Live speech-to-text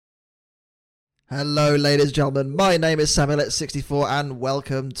Hello, ladies and gentlemen. My name is Samuel64, and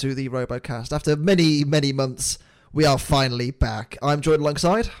welcome to the RoboCast. After many, many months, we are finally back. I'm joined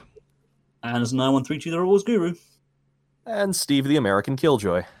alongside... And as 9132 the Rules Guru. And Steve the American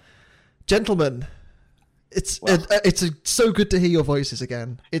Killjoy. Gentlemen, it's so good to hear your voices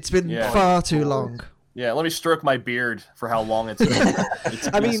again. It's been far too long. Yeah, let me stroke my beard for how long it's been.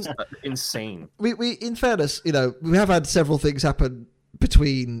 It's insane. We in fairness, we have had several things happen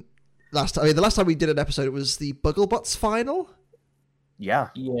between last time. I mean, the last time we did an episode, it was the Bugglebots final. Yeah.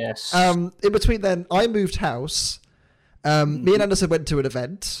 Yes. In between then, I moved house. Me and Anderson went to an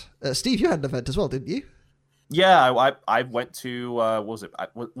event. Steve, you had an event as well, didn't you? Yeah, I went to, what was it?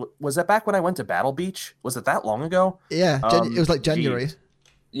 Was that back when I went to Battle Beach? Was it that long ago? Yeah, it was like January. Geez.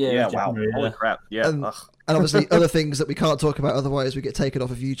 Yeah, wow. Holy crap. Yeah. And obviously other things that we can't talk about, otherwise we get taken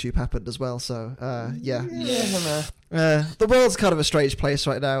off of YouTube happened as well. So, yeah. The world's kind of a strange place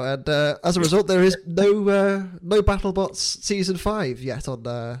right now. And as a result, there is no BattleBots Season 5 yet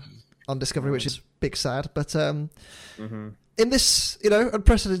on Discovery, which is big sad. But in this,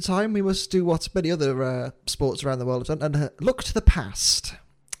 unprecedented time, we must do what many other sports around the world have done and look to the past.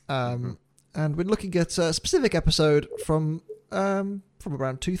 And we're looking at a specific episode from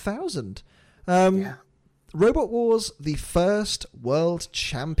around 2000. Robot Wars, the first World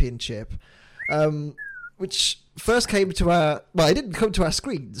Championship, which first came to our... Well, it didn't come to our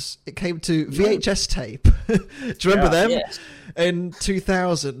screens. It came to VHS tape. Do you remember them? Yes. In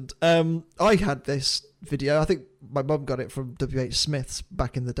 2000. I had this video. I think my mum got it from W.H. Smith's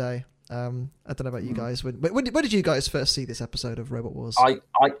back in the day. I don't know about you guys. When did you guys first see this episode of Robot Wars? I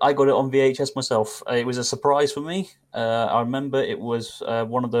got it on VHS myself. It was a surprise for me. I remember it was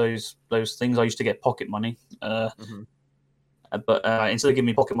one of those things I used to get pocket money. But instead of giving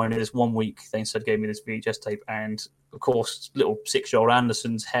me pocket money this 1 week, they instead gave me this VHS tape. And, of course, little 6-year-old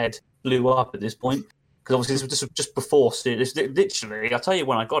Anderson's head blew up at this point. Because obviously this was just before... Literally, I'll tell you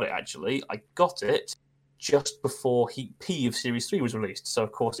when I got it, actually. I got it just before Heat P of Series 3 was released. So,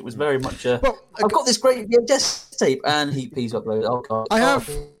 of course, it was very much I've got this great VHS tape, and Heat P's uploaded. Oh, God. I have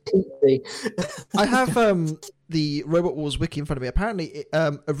the Robot Wars wiki in front of me. Apparently, it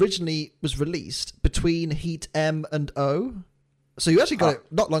originally was released between Heat M and O. So you actually got it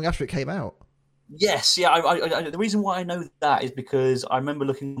not long after it came out. Yes, yeah. I the reason why I know that is because I remember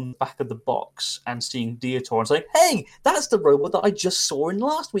looking on the back of the box and seeing Dietor and saying, "Hey, that's the robot that I just saw in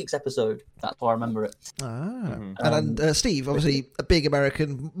last week's episode." That's why I remember it. And Steve, obviously a big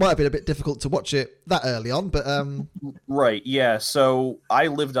American, might have been a bit difficult to watch it that early on, but Right, yeah. So I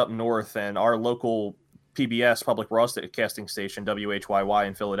lived up north, and our local PBS, public broadcasting station, WHYY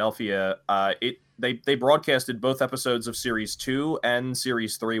in Philadelphia, they broadcasted both episodes of Series 2 and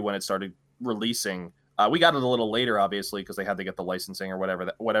Series 3 when it started releasing. We got it a little later, obviously, because they had to get the licensing or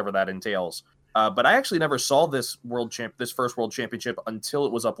whatever that entails. But I actually never saw this first World Championship until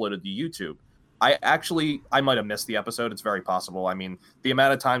it was uploaded to YouTube. I might have missed the episode. It's very possible. I mean, the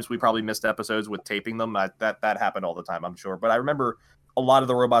amount of times we probably missed episodes with taping them, that happened all the time, I'm sure. But I remember a lot of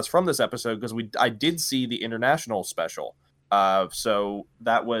the robots from this episode because I did see the international special. So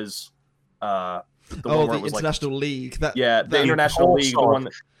that was the one where it was International League. The International League, the one.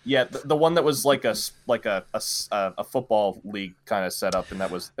 Yeah, the one that was like a football league kind of setup, and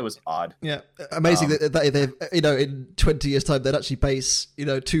it was odd. Yeah, amazing that they in 20 years' time they'd actually base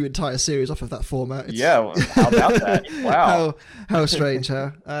 2 entire series off of that format. Yeah, how about that? Wow, how strange,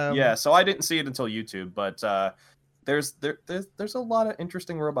 huh? Yeah, so I didn't see it until YouTube, but there's a lot of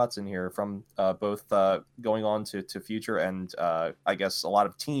interesting robots in here from both going on to future and I guess a lot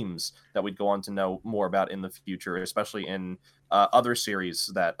of teams that we'd go on to know more about in the future, especially in other series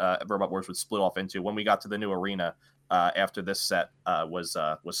that Robot Wars would split off into. When we got to the new arena after this set was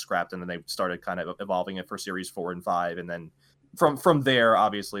scrapped, and then they started kind of evolving it for Series 4 and 5, and then from there,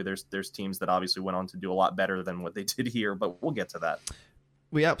 obviously, there's teams that obviously went on to do a lot better than what they did here, but we'll get to that.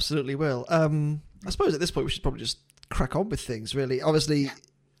 We absolutely will. I suppose at this point we should probably just crack on with things, really. Obviously,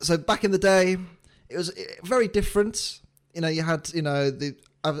 so back in the day, it was very different. You had,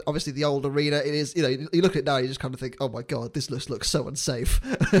 obviously the old arena. It is, you look at it now, you just kind of think, oh my God, this looks so unsafe.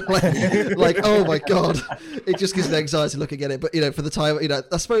 like, oh my God, it just gives me anxiety looking at it. But, for the time,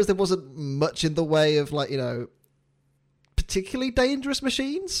 I suppose there wasn't much in the way of particularly dangerous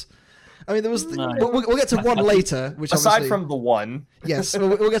machines. I mean, there was. We'll get to one later. Which aside from the one, yes,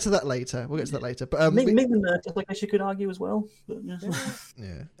 we'll get to that later. But I guess you could argue as well. But,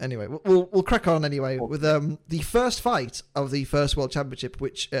 yeah. Anyway, we'll crack on anyway with the first fight of the first World Championship,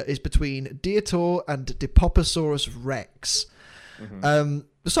 which is between Dietor and Dipoposaurus Rex. We'll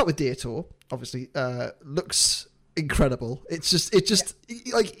start with Dietor. Obviously, looks incredible. It's just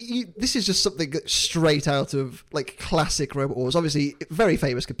this is just something straight out of like classic Robot Wars. Obviously, very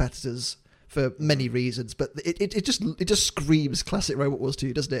famous competitors for many reasons, but it just screams classic Robot Wars to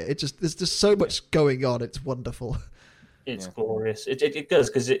you, doesn't it? There's just so much going on. It's wonderful. It's glorious. It does,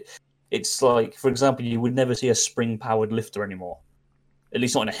 because it's like, for example, you would never see a spring-powered lifter anymore. At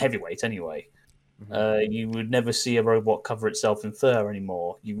least not in a heavyweight, anyway. You would never see a robot cover itself in fur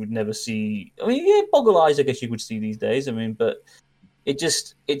anymore. You would never see... I mean, yeah, Boggle Eyes, I guess you would see these days. I mean, but it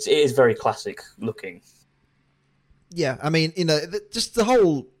is very classic looking. Yeah, I mean, just the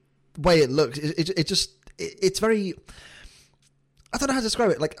whole way it looks, it's very... I don't know how to describe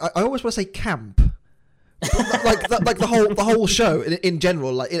it. Like, I always want to say camp. like the whole show in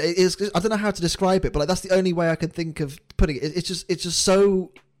general, like it is. I don't know how to describe it, but like that's the only way I can think of putting it. It's just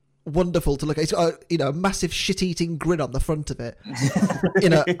so wonderful to look at. It's got a massive shit-eating grin on the front of it.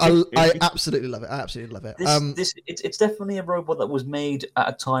 I absolutely love it. I absolutely love it. It's definitely a robot that was made at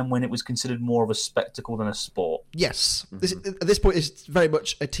a time when it was considered more of a spectacle than a sport. Yes, at this point, it's very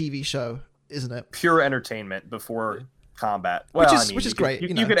much a TV show, isn't it? Pure entertainment before combat, well, which is great.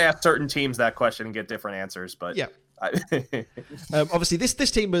 You could ask certain teams that question and get different answers, but yeah. Obviously, this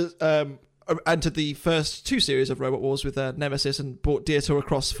team was entered the first 2 series of Robot Wars with Nemesis and brought Dieter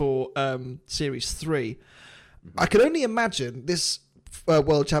across for Series 3. I can only imagine this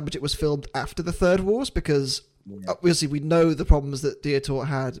World Championship was filmed after the Third Wars, because obviously we know the problems that Dieter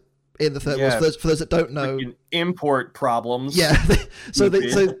had in the Third Wars. For those that don't know, import problems. Yeah, so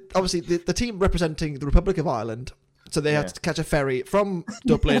obviously the team representing the Republic of Ireland. So they had to catch a ferry from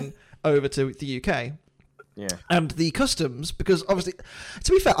Dublin over to the UK. Yeah. And the customs, because obviously,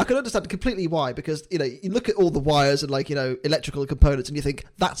 to be fair, I can understand completely why, because, you look at all the wires and electrical components and you think,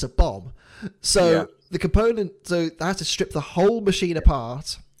 that's a bomb. So the component, so they had to strip the whole machine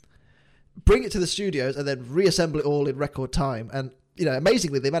apart, bring it to the studios, and then reassemble it all in record time. And,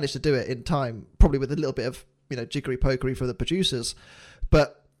 amazingly, they managed to do it in time, probably with a little bit of, jiggery-pokery from the producers.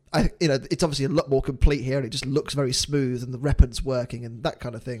 But it's obviously a lot more complete here, and it just looks very smooth, and the weapon's working, and that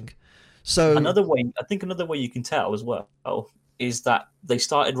kind of thing. So another way you can tell as well is that they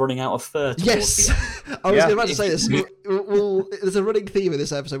started running out of fur. Yes, I was about to say this. There's a running theme in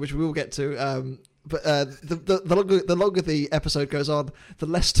this episode, which we will get to. But the longer the episode goes on, the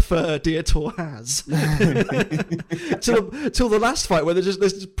less fur Dieter has. till the last fight, where there's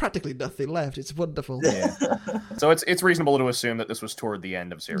just practically nothing left. It's wonderful. Yeah. So it's reasonable to assume that this was toward the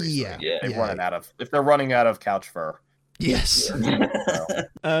end of series 3. Yeah. If they're running out of couch fur. Yes.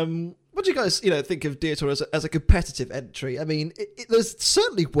 What do you guys think of Dieter as a competitive entry? I mean, there's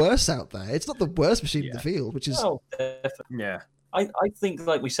certainly worse out there. It's not the worst machine in the field, which is yeah. I think,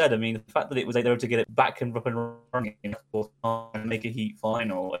 like we said, I mean, the fact that it was able to get it back and up and running and make a heat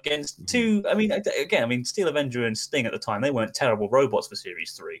final against two. I mean, again, Steel Avenger and Sting at the time, they weren't terrible robots for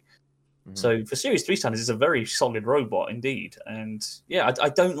Series 3. So for Series 3 standards, it's a very solid robot indeed. And yeah, I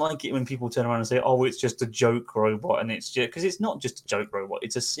don't like it when people turn around and say, "Oh, it's just a joke robot," and it's just because it's not just a joke robot.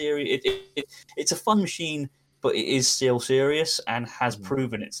 It's a serious. It's a fun machine, but it is still serious and has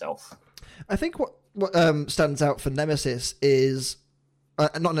proven itself. I think what stands out for Nemesis is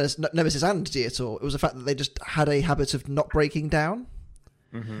not Nemesis and Dieter. It was the fact that they just had a habit of not breaking down.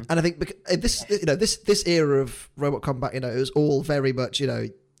 And I think this era of robot combat, it was all very much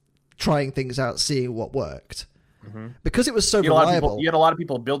trying things out, seeing what worked. Because it was so reliable. You had a lot of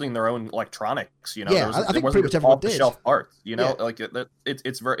people building their own electronics. Yeah, I think pretty much everyone did. Off-the-shelf parts.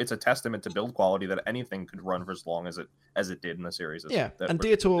 It's a testament to build quality that anything could run for as long as it did in the series. And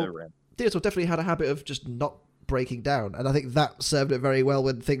Dieter definitely had a habit of just not breaking down, and I think that served it very well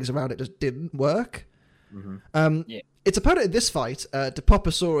when things around it just didn't work. Its opponent in this fight,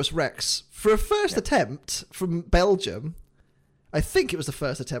 Dipoposaurus Rex, for a first attempt from Belgium. I think it was the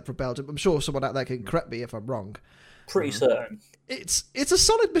first attempt from Belgium. I'm sure someone out there can correct me if I'm wrong. Pretty certain. It's a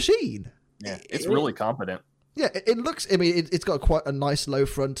solid machine. Yeah, it's really competent. Yeah, it looks. I mean, it's got quite a nice low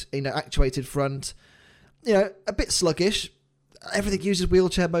front, actuated front. A bit sluggish. Everything uses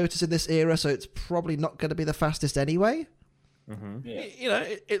wheelchair motors in this era, so it's probably not going to be the fastest anyway.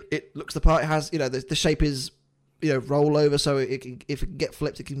 It looks the part. It has, the shape is, roll over, so if it can get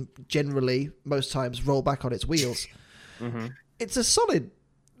flipped, it can generally most times roll back on its wheels. It's a solid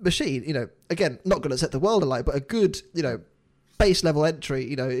machine, again, not going to set the world alight, but a good, base level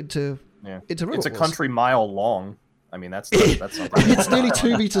entry, into Robot It's a Wars. country mile long. I mean, that's something. It's nearly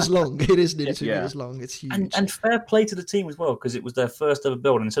 2 meters long. It is nearly 2 meters long. It's huge. And fair play to the team as well, because it was their first ever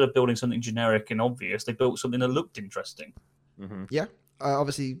build. And instead of building something generic and obvious, they built something that looked interesting. Yeah.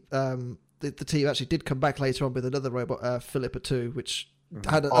 Obviously, the team actually did come back later on with another robot, Philippa 2, which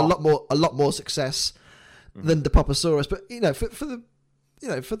had a lot more success. than Dipoposaurus. But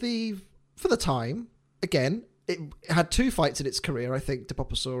for the time, again, it had 2 fights in its career. I think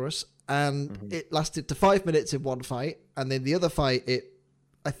Dipoposaurus, and it lasted to 5 minutes in one fight, and then the other fight,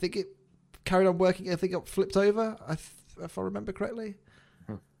 I think it carried on working. I think it got flipped over, if I remember correctly.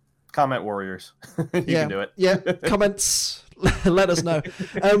 Comment warriors, you can do it. Yeah, comments. Let us know.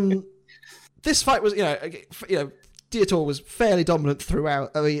 This fight was, Dietor was fairly dominant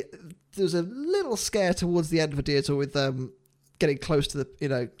throughout. I mean, there was a little scare towards the end for Dietor with getting close to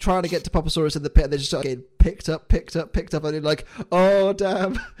the, trying to get to Dipoposaurus in the pit, and they just started getting picked up, and you're like, oh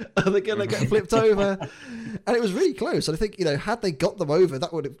damn, are they gonna get flipped over? And it was really close. And I think, had they got them over,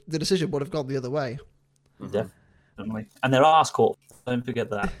 the decision would have gone the other way. Definitely. And their arse caught. Don't forget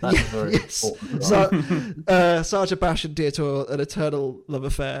that. That's very important. So, Sergeant Bash and Dietor, an eternal love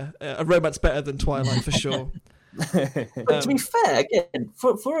affair. A romance better than Twilight for sure. But to be fair, again,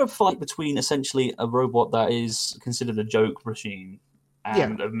 for a fight between essentially a robot that is considered a joke machine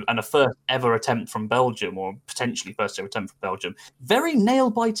and a first ever attempt from Belgium, or potentially first ever attempt from Belgium, very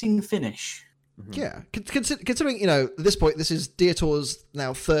nail-biting finish. Yeah, considering, at this point, this is Dietor's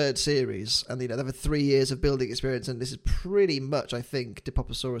now 3rd series, and they've had 3 years of building experience, and this is pretty much, I think,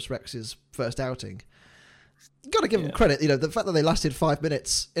 Dipoposaurus Rex's first outing. You've got to give them credit, the fact that they lasted 5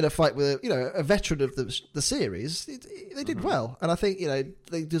 minutes in a fight with, a veteran of the series, they did well, and I think,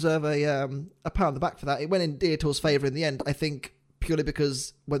 they deserve a pat on the back for that. It went in Dietor's favour in the end, I think, purely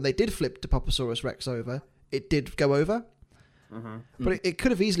because when they did flip Dipoposaurus Rex over, it did go over, but it could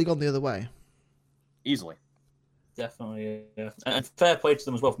have easily gone the other way. Easily. Definitely, yeah. And fair play to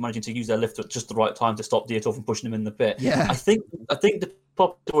them as well for managing to use their lift at just the right time to stop Dietor from pushing him in the pit. Yeah. I think the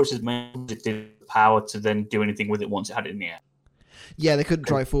Dipoposaurus' magic did the power to then do anything with it once it had it in the air. Yeah, they couldn't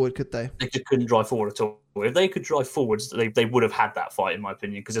drive forward, could they? They just couldn't drive forward at all. If they could drive forwards, they would have had that fight, in my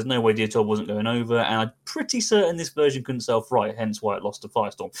opinion, because there's no way Dietor wasn't going over, and I'm pretty certain this version couldn't self-right, hence why it lost to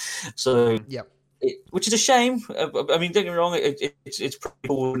Firestorm. So, which is a shame. I mean, don't get me wrong, it's pretty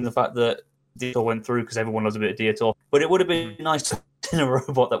cool in the fact that Dietor went through because everyone loves a bit of Dietor, but it would have been nice to have a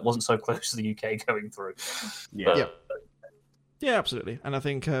robot that wasn't so close to the UK going through. Yeah, absolutely. And I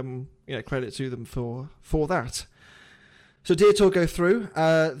think credit to them for that. So Dietor go through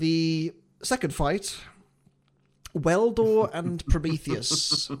the second fight. Weldor and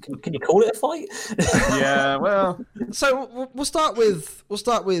Prometheus. Can you call it a fight? Yeah, well. So we'll start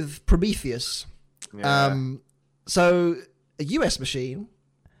with Prometheus. Yeah. So a US machine.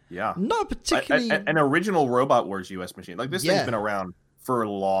 Yeah. Not particularly... An original Robot Wars US machine. Like, this thing's been around for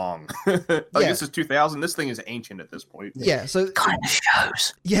long. This is 2000. This thing is ancient at this point. Yeah, so... Kind of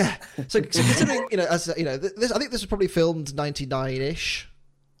shows. Yeah. So considering, this, I think this was probably filmed 99-ish.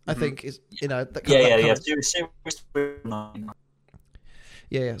 I think is, that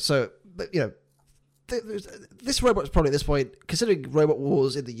Yeah, so, but, this robot is probably at this point, considering Robot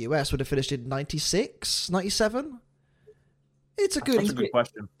Wars in the US would have finished in 96, 97? It's a good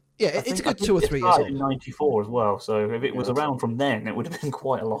question. Yeah, it's a good 2 or 3 years old. In 94 as well, so if it was around from then, it would have been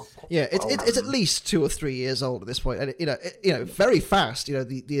quite a long. Yeah, it's at least 2 or 3 years old at this point, and very fast.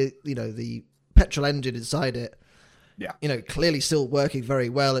 The petrol engine inside it. Yeah. Clearly still working very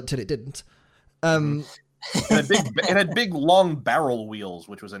well until it didn't. It had big long barrel wheels,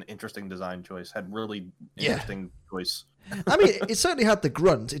 which was an interesting design choice. Had really interesting choice. I mean, it certainly had the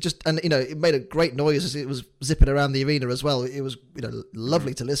grunt. It made a great noise as it was zipping around the arena as well. It was,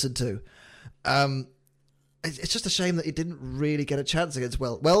 lovely to listen to. It's just a shame that it didn't really get a chance against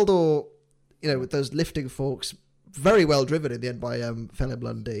Weldor, with those lifting forks, very well driven in the end by Philip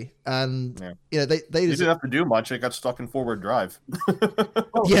Lundy. And, they didn't have to do much. It got stuck in forward drive.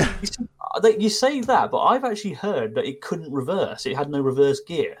 You say that, but I've actually heard that it couldn't reverse. It had no reverse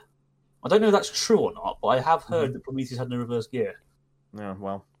gear. I don't know if that's true or not, but I have heard that Prometheus had no reverse gear. Yeah,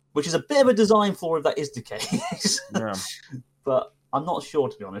 well. Which is a bit of a design flaw if that is the case. Yeah. But I'm not sure,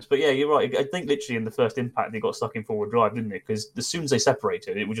 to be honest. But yeah, you're right. I think literally in the first impact, they got stuck in forward drive, didn't it? Because as soon as they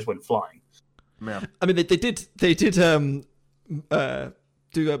separated, it just went flying. Yeah. I mean, they did do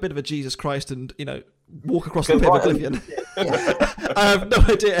a bit of a Jesus Christ and, walk across the pit of Oblivion. I have no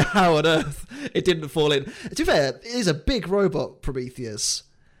idea how on earth it didn't fall in. To be fair, it is a big robot, Prometheus.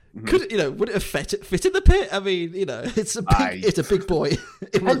 Could would it have fit in the pit? I mean, it's a big boy.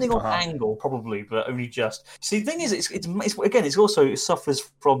 Depending on angle, probably, but only just. See, the thing is, it also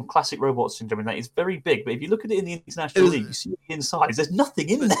suffers from classic robot syndrome in that it's very big. But if you look at it in the International League, you see the inside. There's nothing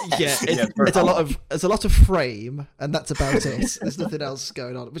in there. Yeah, it's a lot of frame, and that's about it. There's nothing else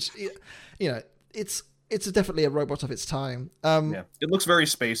going on. Which, it's it's definitely a robot of its time. It looks very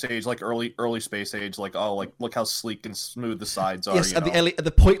space age, like early space age. Like, oh, like look how sleek and smooth the sides are. Yes, and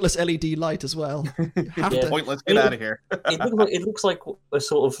the pointless LED light as well. Pointless. Get out of here. it looks like a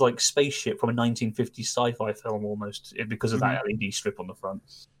sort of like spaceship from a 1950s sci-fi film almost, because of that LED strip on the front.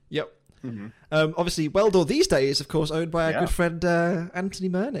 Yep. Mm-hmm. Obviously, Weldor these days, of course, owned by our good friend Anthony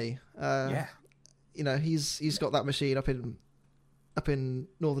Murney. He's got that machine up in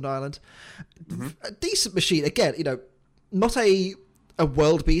Northern Ireland. A decent machine. Again, not a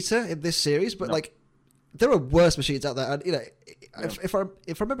world beater in this series, but like there are worse machines out there. And if I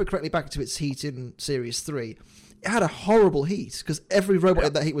remember correctly, back to its heat in Series 3, it had a horrible heat because every robot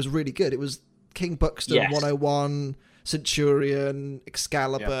in that heat was really good. It was King Buxton, 101, Centurion,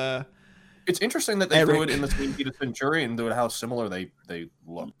 Excalibur. It's interesting that they threw it in the same heat as Centurion, due to how similar they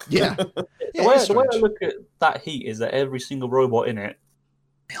look. Yeah. The way I look at that heat is that every single robot in it,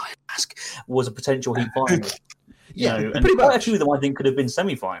 was a potential heat finalist. And pretty much. Quite a few of them I think could have been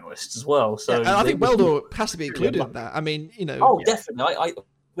semi-finalists as well. So and I think Weldor has to be included in that. I mean, definitely. I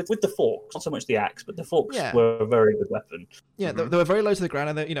with the forks, not so much the axe, but the forks were a very good weapon. Yeah, they were very low to the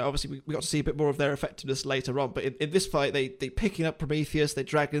ground, and obviously we got to see a bit more of their effectiveness later on. But in this fight, they picking up Prometheus, they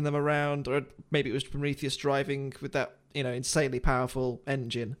dragging them around, or maybe it was Prometheus driving with that insanely powerful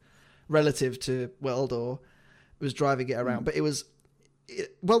engine, relative to Weldor, was driving it around. But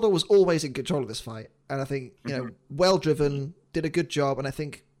Weldor was always in control of this fight, and I think well driven, did a good job, and I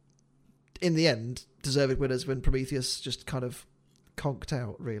think in the end deserved winners when Prometheus just kind of conked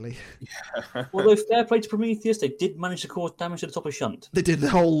out, really. Although fair play to Prometheus, they did manage to cause damage to the top of Shunt. They did. The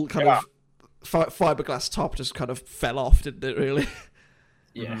whole kind of fiberglass top just kind of fell off, didn't it? Really.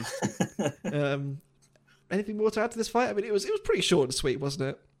 Yeah. Anything more to add to this fight? I mean, it was pretty short and sweet, wasn't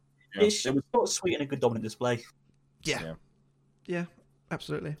it? Yeah. It was sort of sweet and a good dominant display. Yeah,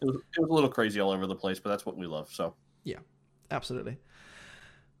 absolutely. It was a little crazy all over the place, but that's what we love. So yeah, absolutely.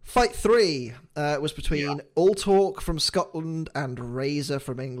 Fight 3 was between All Talk from Scotland and Razor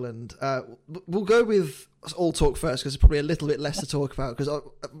from England. We'll go with All Talk first because there's probably a little bit less to talk about. Because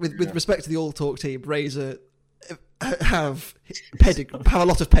with respect to the All Talk team, Razor have a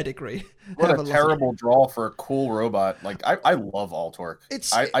lot of pedigree. What a terrible draw for a cool robot! Like I love All Talk.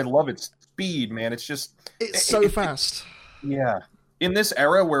 I love its speed, man. It's just it's so fast. Yeah, in this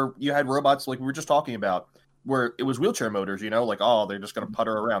era where you had robots like we were just talking about, where it was wheelchair motors, like, oh, they're just going to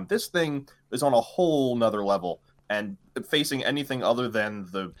putter around. This thing is on a whole nother level, and facing anything other than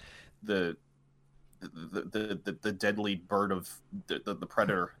the deadly bird of the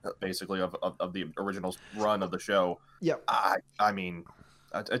predator, basically of the original run of the show. Yeah, I mean,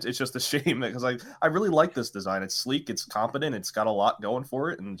 it's just a shame because I really like this design. It's sleek, it's competent, it's got a lot going for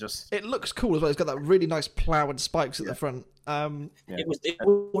it, and just it looks cool as well. It's got that really nice plow and spikes at the front. It was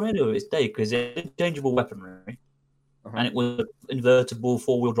one of its day because it had interchangeable weaponry, and it was an invertible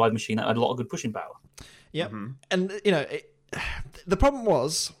 4-wheel drive machine that had a lot of good pushing power. Yeah, and the problem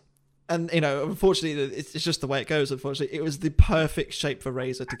was, and unfortunately, it's just the way it goes. Unfortunately, it was the perfect shape for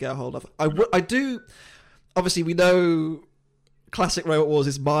Razor to get a hold of. I do. Obviously, we know classic Robot Wars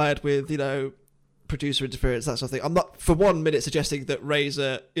is mired with producer interference, that sort of thing. I'm not for 1 minute suggesting that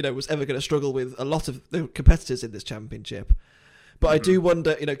Razor was ever going to struggle with a lot of the competitors in this championship, but I do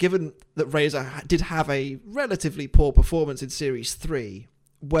wonder, given that Razor did have a relatively poor performance in Series 3,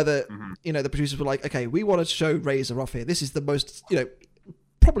 whether the producers were like, okay, we want to show Razor off here. This is the most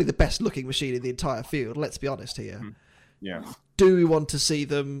probably the best looking machine in the entire field, let's be honest here. Yeah, do we want to see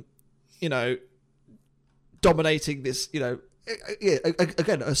them dominating this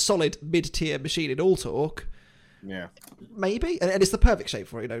again, a solid mid-tier machine in All Talk? Yeah, maybe, and it's the perfect shape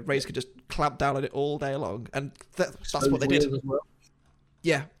for it. Razor could just clamp down on it all day long, and that's what they did. Well.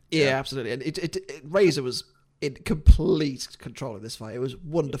 Yeah, absolutely. And it Razor was in complete control of this fight. It was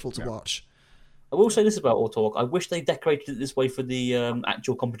wonderful to watch. I will say this about All Talk: I wish they decorated it this way for the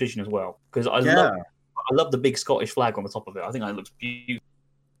actual competition as well, because I love the big Scottish flag on the top of it. I think that looks beautiful.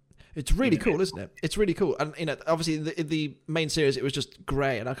 It's really cool, isn't it? It's really cool, and obviously in the main series it was just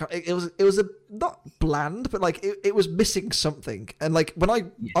grey, and it was a not bland, but like it was missing something. And like when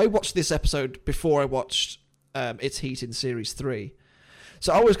I watched this episode before I watched its heat in Series 3,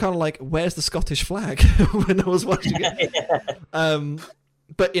 so I was kind of like, "Where's the Scottish flag?" when I was watching it.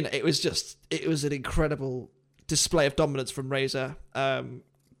 But it was an incredible display of dominance from Razor.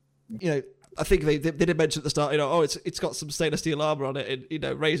 I think they did mention at the start, it's got some stainless steel armor on it,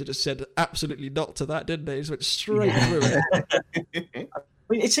 and Razor just said absolutely not to that, didn't they? He just went straight through it. I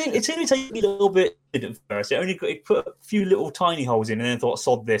mean, it only taken me a little bit at first. It put a few little tiny holes in, and then thought,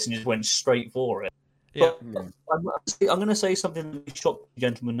 "Sod this," and just went straight for it. But I'm going to say something that shocked you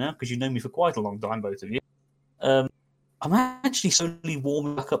gentlemen now, because you know me for quite a long time, both of you. I'm actually slowly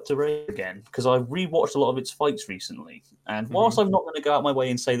warming back up to Ray again, because I rewatched a lot of its fights recently. And whilst I'm not going to go out my way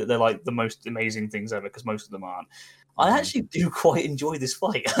and say that they're like the most amazing things ever, because most of them aren't, I actually do quite enjoy this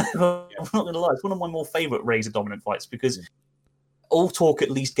fight. I'm not going to lie. It's one of my more favourite Razor dominant fights, because All Talk at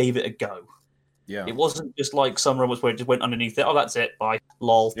least gave it a go. Yeah. It wasn't just like some robots where it just went underneath it. Oh, that's it. Bye.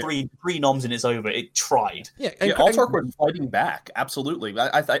 Lol. Three noms and it's over. It tried. All Talk was fighting back. Absolutely.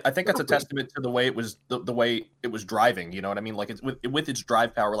 I think that's a testament to the way it was the way it was driving. You know what I mean? Like it's with its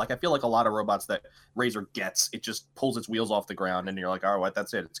drive power. Like I feel like a lot of robots that Razor gets, it just pulls its wheels off the ground, and you're like, all right,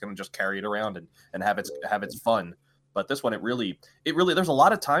 that's it. It's gonna just carry it around and have its fun. But this one, it really. There's a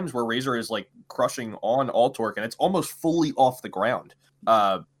lot of times where Razor is like crushing on All Torque, and it's almost fully off the ground.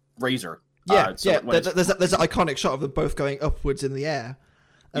 Razor. There's that iconic shot of them both going upwards in the air.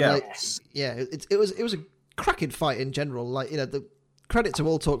 And it was a cracking fight in general. Like, you know, the credit to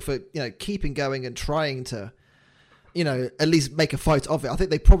All Talk for, you know, keeping going and trying to, you know, at least make a fight of it. I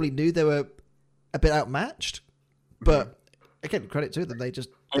think they probably knew they were a bit outmatched, but again, credit to them. They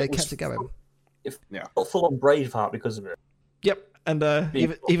kept it going. Got full on Braveheart because of it. Yep. And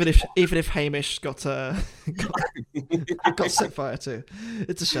even if Hamish got set fire too,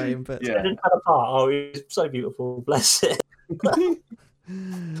 it's a shame. But oh, he's so beautiful, bless it. Quite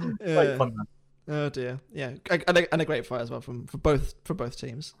fun, man. Oh dear, yeah, and a great fight as well from both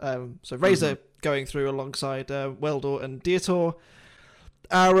teams. So Razor going through alongside Weldor and Dietor.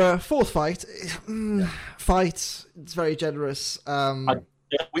 Our fourth fight, it's very generous.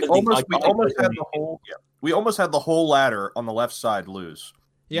 We almost had the whole. Yeah. We almost had the whole ladder on the left side lose.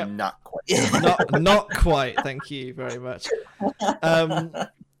 Yeah, not quite. not quite. Thank you very much.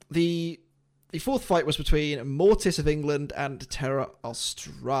 The fourth fight was between Mortis of England and Terra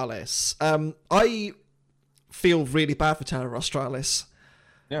Australis. I feel really bad for Terra Australis.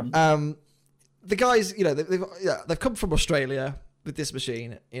 Yeah. The guys, you know, they've come from Australia with this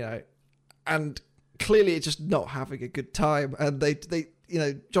machine, you know, and clearly it's just not having a good time. And they you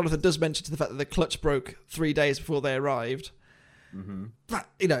know, Jonathan does mention to the fact that the clutch broke 3 days before they arrived. But,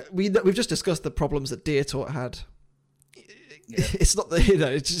 you know, we've just discussed the problems that Dietor had. It's not the, you know,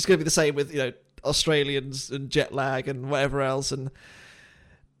 it's just going to be the same with, you know, Australians and jet lag and whatever else. And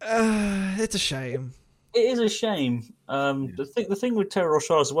it's a shame. It is a shame. The thing with Terra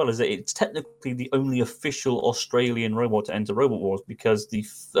Australis as well is that it's technically the only official Australian robot to enter Robot Wars, because the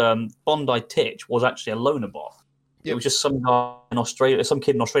Bondi Titch was actually a loner bot. It was just some guy in Australia, some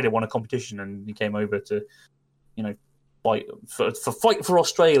kid in Australia won a competition, and he came over to, you know, fight for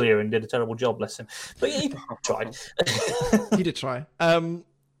Australia and did a terrible job. Bless him. But yeah, he tried. He did try.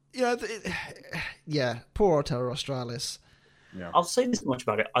 Poor Terra Australis. Yeah. I'll say this much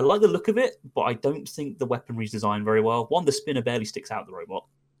about it. I like the look of it, but I don't think the weaponry's designed very well. One, the spinner barely sticks out the robot.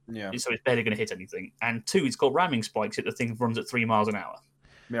 Yeah. So it's barely going to hit anything. And two, it's got ramming spikes that the thing runs at 3 miles an hour.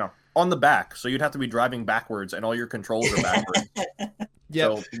 Yeah. On the back. So you'd have to be driving backwards and all your controls are backwards.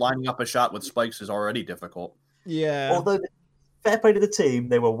 So lining up a shot with spikes is already difficult. Yeah. Although, fair play to the team,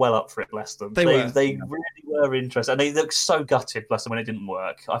 they were well up for it, bless them. They really were interested. And they looked so gutted, bless them, when it didn't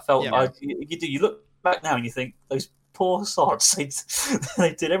work. I felt, you look back now and you think, those poor sods,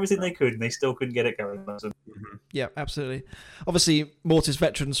 they did everything they could and they still couldn't get it going. Yeah, absolutely. Obviously, Mortis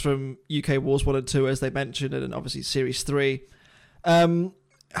veterans from UK Wars 1 and 2, as they mentioned, and obviously Series 3.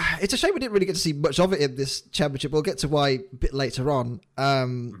 It's a shame we didn't really get to see much of it in this championship. We'll get to why a bit later on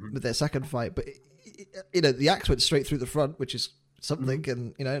with their second fight. But, you know, the axe went straight through the front, which is something.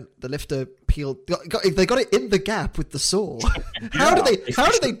 And, you know, the lifter peeled. They got it in the gap with the saw. How did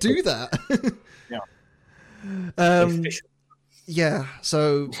they do that?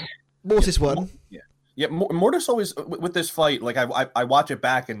 So Mortis won. Yeah. Mortis always, with this fight, like I watch it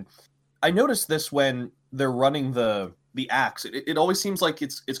back and I noticed this when they're running the axe. It always seems like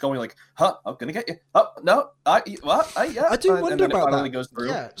it's going like, I'm gonna get you. No, I do wonder about that. Goes through.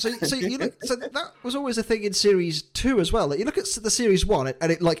 Yeah, so you look, so that was always a thing in Series 2 as well. Like, you look at the Series 1,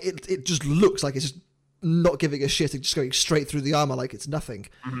 and it just looks like it's just not giving a shit and just going straight through the armor like it's nothing.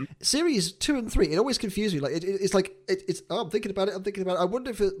 Series 2 and 3, it always confused me. Like it's like it's. I'm thinking about it. I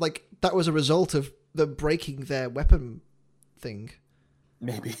wonder if that was a result of them breaking their weapon thing.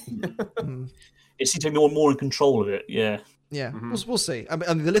 Maybe. It seems to be more in control of it. Yeah. Yeah, we'll see. I mean,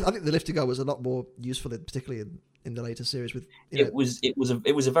 I think the lifter gun was a lot more useful, particularly in the later series. With it was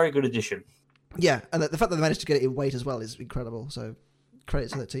a very good addition. Yeah, and the fact that they managed to get it in weight as well is incredible. So credit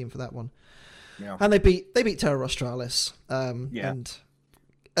to the team for that one. Yeah. And they beat Terra Australis. And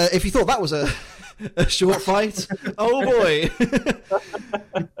if you thought that was a short fight, oh boy.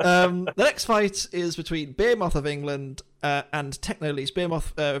 The next fight is between Behemoth of England and Technolease.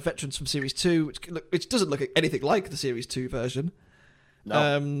 Behemoth, veterans from Series 2, which doesn't look anything like the Series 2 version.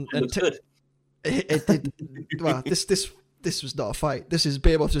 No, it looks good. Well, this was not a fight. This is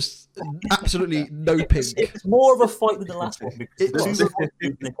Behemoth just absolutely no pink. It's more of a fight than the last one because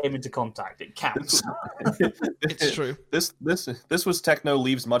they came into contact. It counts. It's true. This was Techno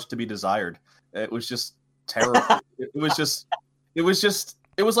leaves much to be desired. It was just terrible. It was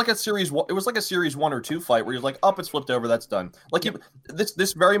like a series 1 or 2 fight where you're like, it's flipped over, that's done. Like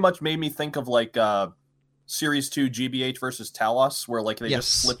this very much made me think of like Series 2 GBH versus Talos, where like they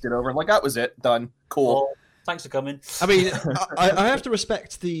just flipped it over and like that was it, done, cool. Well, thanks for coming. I mean, I have to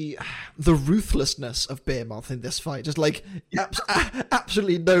respect the ruthlessness of Behemoth in this fight. Just like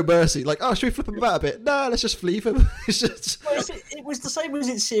absolutely no mercy. Like, should we flip him about a bit? No, let's just leave him. It's just... It was the same as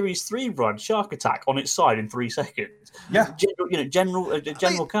in Series 3 run, Shark Attack on its side in 3 seconds. Yeah,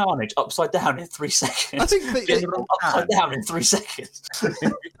 General Carnage upside down in 3 seconds. I think upside down in 3 seconds.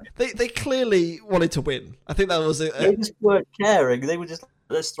 they clearly wanted to win. I think that was it. They just weren't caring. They were just,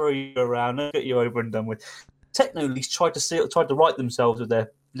 let's throw you around, let's get you over and done with. Technolease tried to right themselves with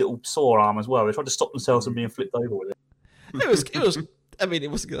their little saw arm as well. They tried to stop themselves from being flipped over with it. It was. I mean, it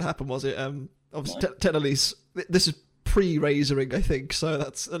wasn't going to happen, was it? Obviously, Technolease. This is pre-razoring, I think, so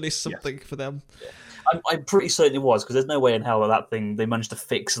that's at least something for them. Yeah. I'm pretty certain it was, because there's no way in hell that thing they managed to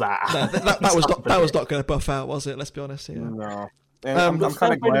fix that. No, that was not going to buff out, was it? Let's be honest. Yeah. No. And I'm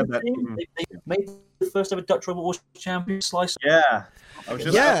kind of glad that they made the first ever Dutch Robot Wars champion slice. Yeah. I was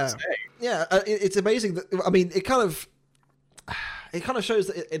just about to say. Yeah. It's amazing that, I mean, it kind of shows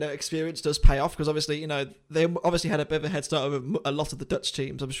that experience does pay off, because obviously they obviously had a bit of a head start over a lot of the Dutch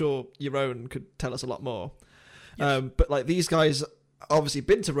teams. I'm sure your own could tell us a lot more. Yes. But like these guys obviously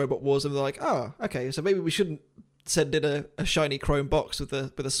been to Robot Wars and they're like, okay, so maybe we shouldn't send in a shiny chrome box with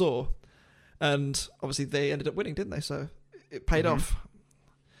a saw, and obviously they ended up winning, didn't they? So it paid off.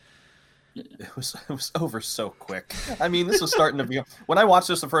 It was over so quick. I mean, this was starting to be. When I watched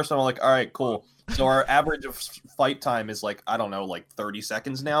this the first time, I'm like, all right, cool. So our average of fight time is like, I don't know, like 30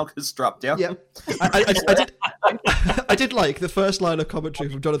 seconds now, because it's dropped down. Yeah, I did like the first line of commentary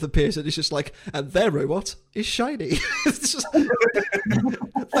from Jonathan Pearson. It's just like, and their robot is shiny. It's just,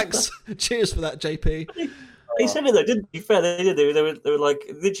 thanks, cheers for that, JP. They said it though, didn't be fair. They did. They were like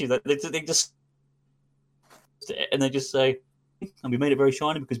literally, they just, and they just say, and we made it very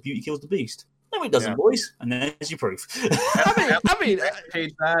shiny because beauty kills the beast. No, it doesn't, boys. And there's your proof. I mean,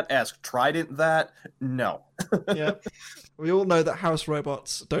 page that. Ask Trident that. No. Yeah, we all know that house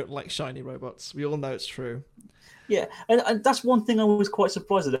robots don't like shiny robots. We all know it's true. Yeah, and that's one thing I was quite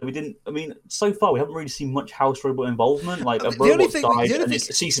surprised that we didn't. I mean, so far we haven't really seen much house robot involvement. Like a robot died, and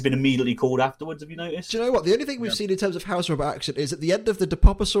its cease has been immediately called afterwards. Have you noticed? Do you know what? The only thing we've seen in terms of house robot action is at the end of the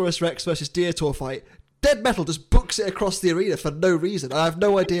Dipoposaurus Rex versus Deator fight. Dead Metal just books it across the arena for no reason. I have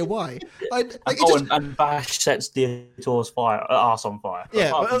no idea why. And Bash sets Deator's arse on fire.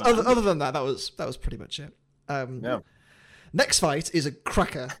 Yeah, other than that was pretty much it. Next fight is a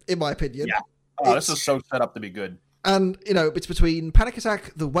cracker, in my opinion. Yeah. This is so set up to be good. And, it's between Panic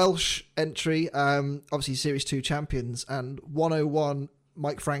Attack, the Welsh entry, obviously Series 2 champions, and 101,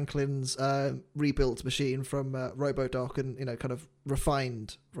 Mike Franklin's rebuilt machine from RoboDoc, and, kind of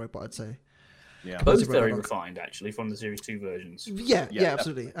refined robot, I'd say. Yeah, both very refined, actually, from the Series 2 versions. Yeah,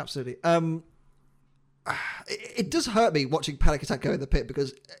 absolutely. It does hurt me watching Panic Attack go in the pit,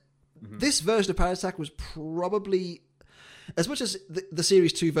 because this version of Panic Attack was probably, as much as the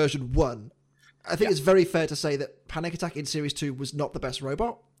Series 2 version won, I think it's very fair to say that Panic Attack in Series 2 was not the best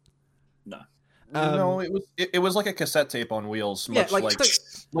robot. No. No, it was like a cassette tape on wheels. Much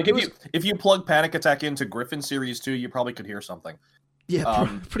if you plug Panic Attack into Griffin Series 2, you probably could hear something. Yeah,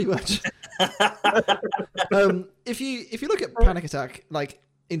 pretty much. If you look at Panic Attack, like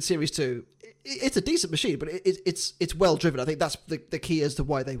in Series 2, it's a decent machine, but it's well driven. I think that's the key as to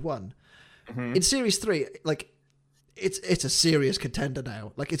why they won. In Series 3, like it's a serious contender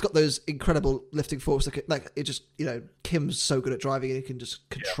now. Like it's got those incredible lifting force. Like it just Kim's so good at driving, and he can just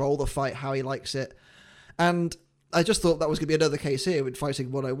control the fight how he likes it. And I just thought that was going to be another case here with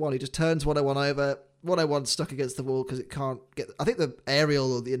fighting 101. He just turns 101 over. 101 stuck against the wall because it can't get. I think the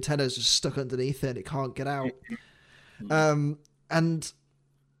aerial or the antenna is just stuck underneath it and it can't get out. And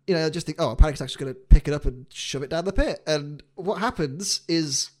I just think, Panic Attack's just going to pick it up and shove it down the pit. And what happens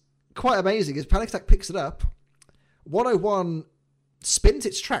is quite amazing. Is Panic Attack picks it up, 101 spins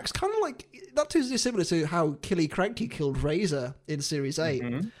its tracks, kind of like not too dissimilar to how Killy Cranky killed Razor in Series 8.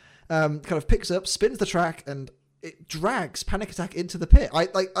 Kind of picks up, spins the track, and it drags Panic Attack into the pit. I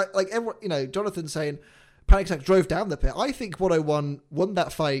like everyone, Jonathan saying Panic Attack drove down the pit. I think 101 won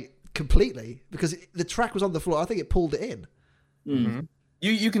that fight completely because the track was on the floor. I think it pulled it in. Mm-hmm.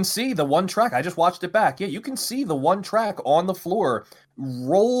 You can see the one track. I just watched it back. Yeah, you can see the one track on the floor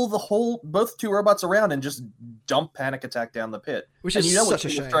roll both two robots around and just dump Panic Attack down the pit. Which is what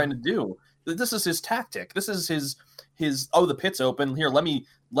he's trying to do. This is his tactic. This is his the pit's open. Here, let me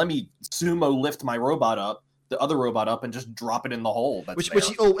sumo lift my robot up, the other robot up, and just drop it in the hole.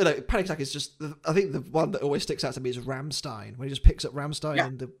 Panic Attack is just. I think the one that always sticks out to me is Ramstein, when he just picks up Ramstein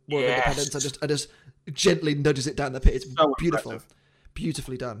in the War of Independence and just gently nudges it down the pit. It's so beautiful,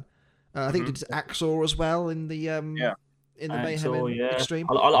 beautifully done. I think it's Axor as well in the in the Mayhem Extreme.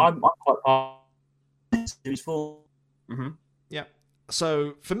 I'm quite series 4. Mm-hmm. Yeah.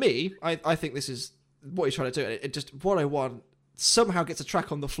 So for me, I think this is what he's trying to do. It just 101 somehow gets a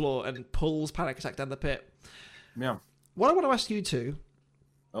track on the floor and pulls Panic Attack down the pit. Yeah. What I want to ask you two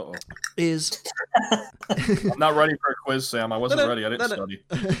is... I'm not ready for a quiz, Sam. I wasn't ready. I didn't study.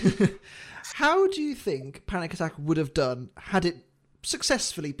 How do you think Panic Attack would have done had it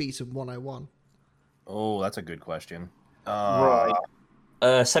successfully beaten 101? Oh, that's a good question. Right.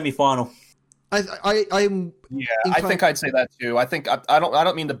 Semi-final. I'm. Yeah, I think I'd say that too. I think I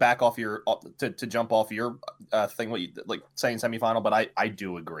don't mean to back off your to jump off your thing. What you like saying semifinal, but I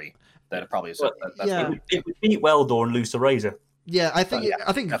do agree that it probably is. It would beat Weldor and lose to Razor. Yeah, I think.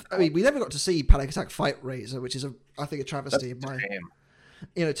 I mean, we never got to see Panic Attack fight Razor, which is I think a travesty in my.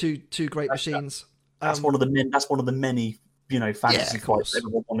 Two great machines. That's one of the many fantasy fights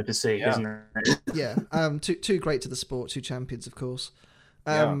everyone wanted to see, isn't it? Yeah. Too great to the sport. Two champions, of course.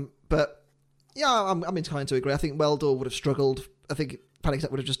 But. Yeah, I'm inclined to agree. I think Weldor would have struggled. I think Panic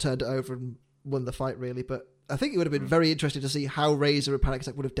Attack would have just turned it over and won the fight, really. But I think it would have been very interesting to see how Razor and Panic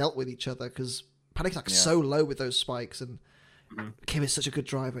Attack would have dealt with each other, because Panic Attack's so low with those spikes, and Kim is such a good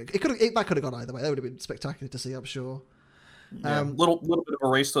driver. That could have gone either way. That would have been spectacular to see, I'm sure. Little bit of a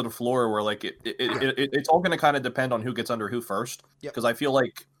race to the floor where like it's all going to kind of depend on who gets under who first. Because I feel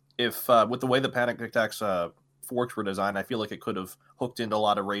like if with the way the Panic Attack's forks were designed, I feel like it could have hooked into a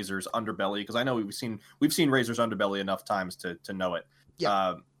lot of Razor's underbelly, because I know we've seen Razor's underbelly enough times to know it.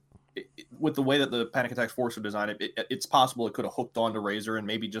 With the way that the Panic Attack forks were designed, it's possible it could have hooked onto Razor and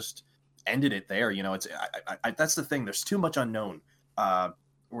maybe just ended it there. It's that's the thing. There's too much unknown. I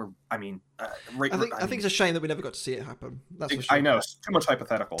think it's a shame that we never got to see it happen. That's for sure. I know, it's too much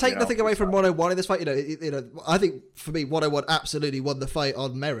hypothetical. Take nothing away from 101 in this fight. I think for me, 101 absolutely won the fight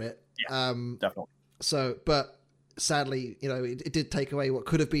on merit. Yeah, definitely. So, but sadly, it did take away what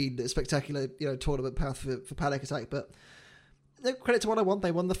could have been a spectacular, tournament path for Panic Attack. But credit to 101,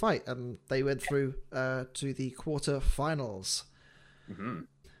 they won the fight and they went through to the quarterfinals. Mm-hmm.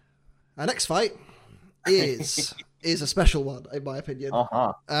 Our next fight is a special one, in my opinion.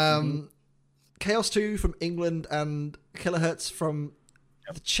 Chaos 2 from England and Kilohertz from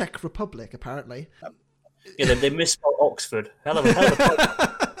the Czech Republic, apparently. Yeah, they misspelled Oxford. Hell of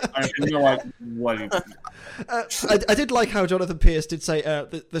a I feel like what? I did like how Jonathan Pierce did say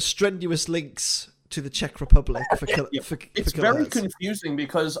the strenuous links to the Czech Republic for It's very confusing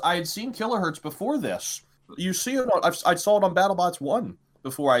because I had seen Kilohertz before this. You see it I saw it on BattleBots 1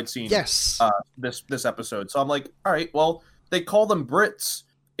 before I'd seen this episode. So I'm like, all right, well, they call them Brits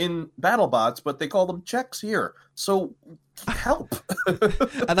in BattleBots, but they call them Czechs here. So help.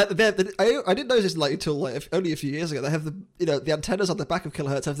 And I didn't notice until only a few years ago. They have the antennas on the back of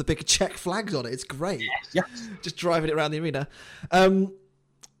Kilohertz have the big Czech flags on it. It's great. Yeah. Just driving it around the arena.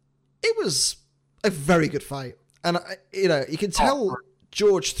 It was a very good fight, and you can tell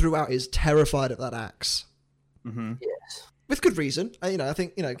George throughout is terrified of that axe. Mm-hmm. Yes, with good reason. I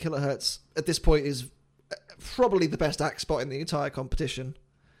think Kilohertz at this point is probably the best axe spot in the entire competition.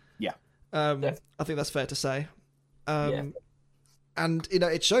 Yeah. I think that's fair to say. And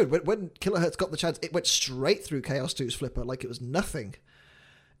it showed when Kilohertz got the chance, it went straight through Chaos 2's flipper like it was nothing.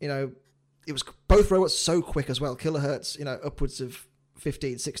 It was both robots so quick as well. Kilohertz, upwards of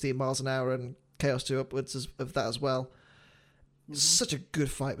 15, 16 miles an hour, and Chaos 2 upwards of that as well. Mm-hmm. Such a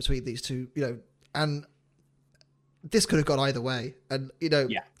good fight between these two, and this could have gone either way. And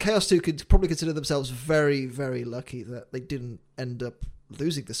Chaos 2 could probably consider themselves very, very lucky that they didn't end up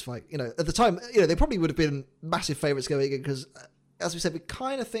losing this fight. At the time, they probably would have been massive favourites going in, because, as we said, we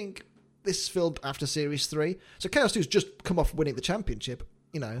kind of think this is filmed after Series 3. So Chaos 2's just come off winning the championship,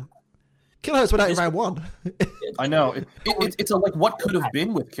 Kilohertz went out in round 1. I know. It's like, what could have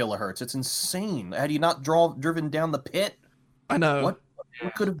been with Kilohertz? It's insane. Had he not driven down the pit? I know.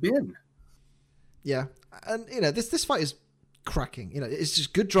 What could have been? Yeah. And, this fight is cracking. It's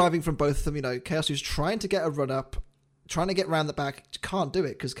just good driving from both of them. Chaos who's trying to get a run up, trying to get round the back, can't do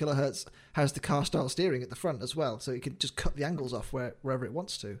it because Kilohertz has the car style steering at the front as well, so he can just cut the angles off wherever it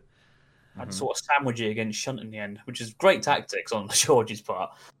wants to. And sort of sandwich it against Shunt in the end, which is great tactics on George's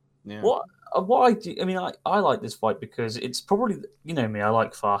part. Yeah. What I do, I like this fight because it's probably, me, I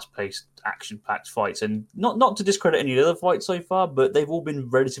like fast-paced, action-packed fights, and not to discredit any of the other fights so far, but they've all been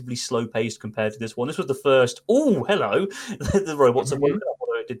relatively slow-paced compared to this one. This was the first, oh, hello, the robots have woken up,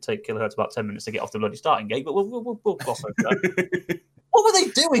 although it did take Kilohertz about 10 minutes to get off the bloody starting gate, but we'll gloss over that. What were they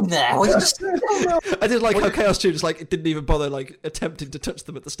doing there? I did like how Chaos 2 just it didn't even bother attempting to touch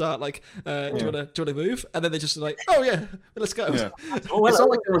them at the start. Do you want to move? And then they just oh yeah, let's go. Yeah. It's not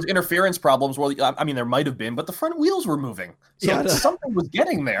like there was interference problems. Well, there might have been, but the front wheels were moving, so something was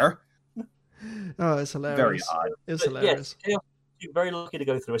getting there. Oh, it's hilarious. Very odd. It's hilarious. Yeah, you're very lucky to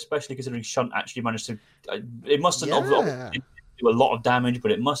go through, especially considering Shunt actually managed to. It must have not do a lot of damage,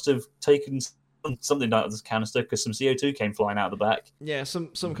 but it must have taken something out of this canister because some CO2 came flying out of the back. Yeah,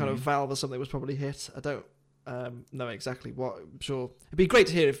 some kind of valve or something was probably hit. I don't know exactly what. I'm sure it'd be great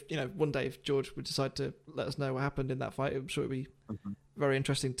to hear if one day if George would decide to let us know what happened in that fight. I'm sure it'd be very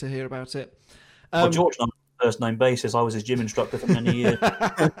interesting to hear about it. Well, George, on a first name basis, I was his gym instructor for many years.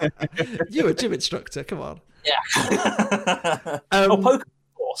 You were a gym instructor? Come on. Yeah. Poker,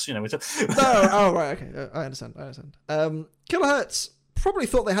 of course. Right. Okay, I understand. Kilohertz probably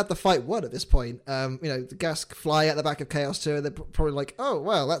thought they had the fight won at this point. The gas fly at the back of Chaos 2, and they're probably like, oh,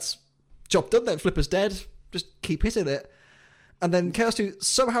 well, that's job done then. Flipper's dead. Just keep hitting it. And then Chaos 2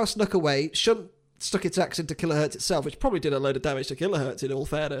 somehow snuck away. Shunt stuck its axe into Kilohertz itself, which probably did a load of damage to Kilohertz, in all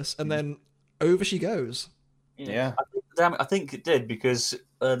fairness. And then over she goes. Yeah. I think it did, because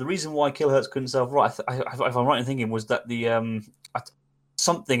the reason why Kilohertz couldn't self-right, if I'm right in thinking, was that the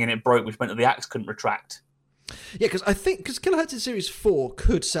something in it broke, which meant that the axe couldn't retract. Yeah, because Kilohertz in Series 4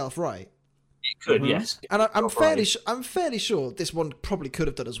 could self-right. It could, yes. And I'm fairly sure this one probably could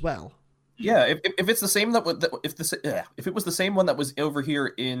have done as well. Yeah, if it's the same if it was the same one that was over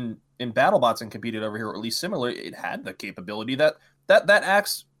here in BattleBots and competed over here, or at least similar, it had the capability that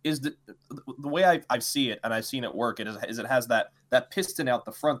axe is the way I see it, and I've seen it work. It has that piston out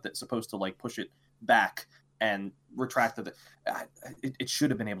the front that's supposed to push it back and retract it. It should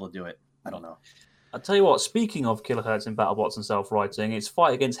have been able to do it. I don't know. I'll tell you what, speaking of Kilohertz and BattleBots and self-righting, its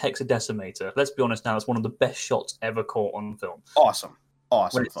fight against Hexadecimator. Let's be honest now, it's one of the best shots ever caught on film. Awesome.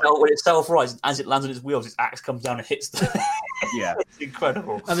 When it self-rights, as it lands on its wheels, its axe comes down and hits the... Yeah. It's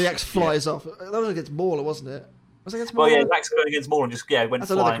incredible. And the axe flies off. That was against Mauler, wasn't it? Was it against Mauler? Well, yeah, the axe going against Mauler and just went That's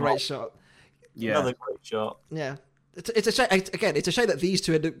flying another great off. shot. Yeah. Another great shot. Yeah. It's a shame. Again, it's a shame that these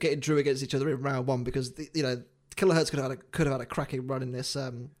two end up getting drew against each other in round one, because Kilohertz could have had a cracking run in this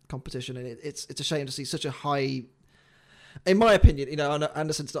competition, and it's a shame to see such a high. In my opinion,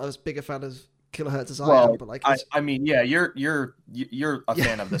 Anderson's not as big a fan of Kilohertz as I am, but you're a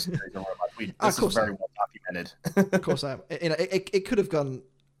fan of this series. This is very well documented. Of course I am. It could have gone.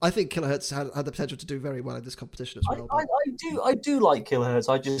 I think Kilohertz had the potential to do very well in this competition as well. I do like Kilohertz.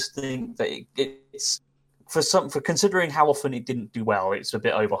 I just think that it's for considering how often it didn't do well, it's a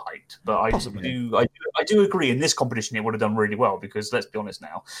bit overhyped. But I do agree in this competition it would have done really well, because let's be honest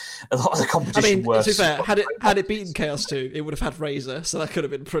now, a lot of the competition to be fair, had it beaten Chaos 2, it would have had Razor, so that could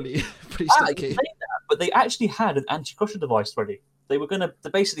have been pretty stinky. But they actually had an anti-crusher device ready. They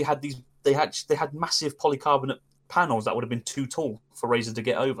basically had they had massive polycarbonate panels that would have been too tall for Razor to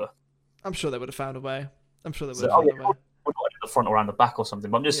get over. I'm sure they would have found a way. Not the front or around the back or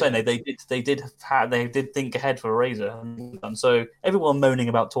something, but I'm just saying they did think ahead for a Razor, and so everyone moaning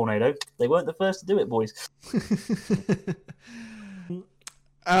about Tornado, they weren't the first to do it, boys.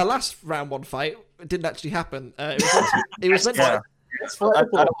 Last round one fight didn't actually happen. It was meant to. I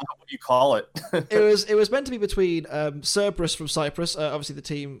don't know what you call it. it was meant to be between Cerberus from Cyprus. Obviously, the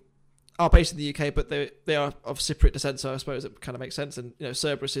team are based in the UK, but they are of Cypriot descent, so I suppose it kind of makes sense. And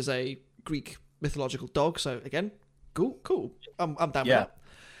Cerberus is a Greek mythological dog, so again. Cool. I'm down with that.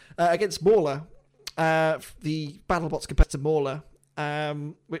 Against Mauler, the BattleBots competitor Mauler,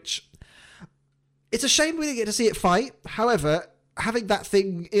 which it's a shame we didn't get to see it fight. However, having that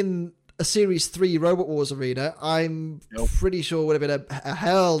thing in a Series 3 Robot Wars arena, I'm pretty sure would have been a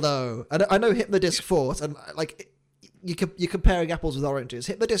hell no. I know Hypnodisc fought, and you're comparing apples with oranges.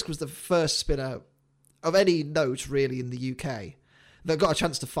 Hypnodisc was the first spinner of any note really in the UK that got a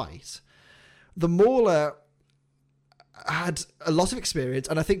chance to fight. The Mauler had a lot of experience,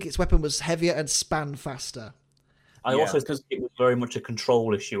 and I think its weapon was heavier and span faster. I also think it was very much a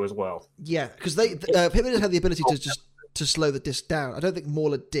control issue as well. Yeah, because Hypnodisc had the ability to slow the disc down. I don't think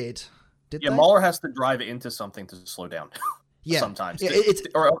Mauler did. Mauler has to drive it into something to slow down. sometimes. Yeah,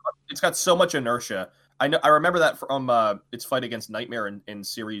 it's got so much inertia. I remember that from its fight against Nightmare in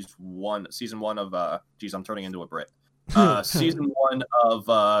season one of I'm turning into a Brit. Season one of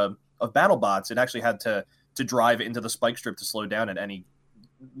BattleBots. It actually had to drive into the spike strip to slow down at any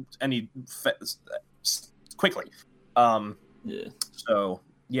quickly. So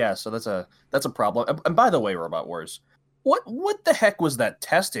that's a problem. And by the way, Robot Wars, what the heck was that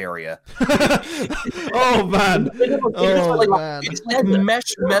test area? Oh man! It's like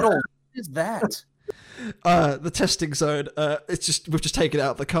mesh metal. What is that? The testing zone. We've just taken it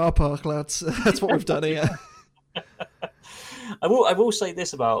out of the car park, lads. That's what we've done here. I will say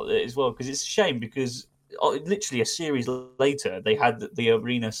this about it as well, because it's a shame, because literally a series later they had the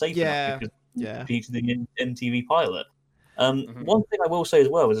arena safe enough because the MTV pilot. One thing I will say as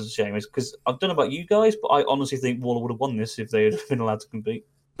well is a shame is because I don't know about you guys, but I honestly think Waller would have won this if they had been allowed to compete.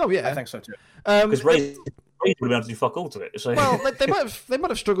 Oh yeah, I think so too. Because Ray would have been able to do fuck all to it. So. Well, they might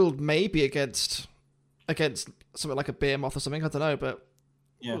have struggled maybe against something like a Behemoth or something. I don't know, but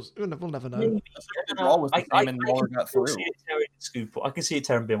we'll never know. I can see it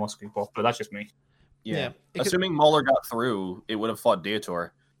tearing Behemoth scoop off, but that's just me. Yeah. Assuming Mauler got through, it would have fought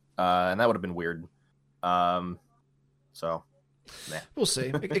Deitor, and that would have been weird. So, we'll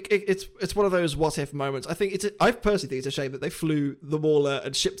see. It's one of those what if moments. I personally think it's a shame that they flew the Mauler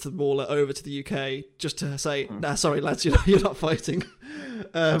and shipped the Mauler over to the UK just to say, nah, sorry lads, you're not fighting.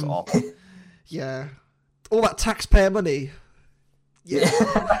 That's awful. Yeah, all that taxpayer money. Yeah.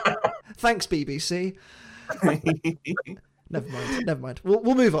 Thanks, BBC. Never mind.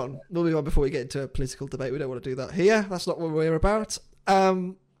 We'll move on. We'll move on before we get into a political debate. We don't want to do that here. That's not what we're about.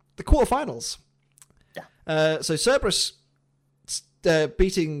 The quarterfinals. Yeah. So Cerberus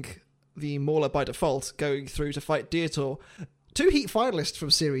beating the Mauler by default, going through to fight Deitor. 2 heat finalists from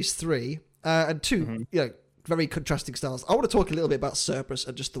Series 3, and 2 very contrasting styles. I want to talk a little bit about Cerberus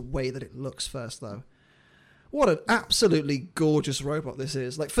and just the way that it looks first, though. What an absolutely gorgeous robot this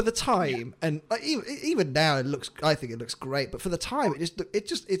is! Like for the time, and like, even now, I think it looks great. But for the time, it's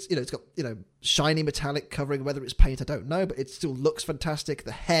got shiny metallic covering. Whether it's paint, I don't know, but it still looks fantastic.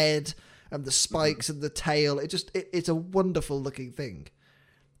 The head and the spikes and the tail. It's a wonderful looking thing.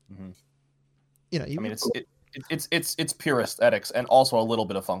 Mm-hmm. It's pure aesthetics and also a little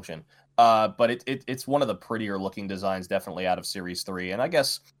bit of function. But it's one of the prettier looking designs, definitely out of Series 3. And I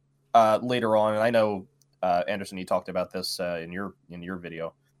guess later on, and I know. Anderson, you talked about this in your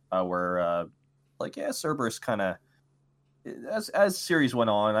video, where Cerberus kind of, as series went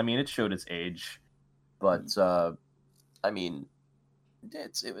on, I mean, it showed its age, but I mean,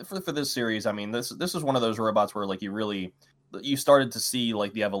 for this series, I mean, this is one of those robots where like you started to see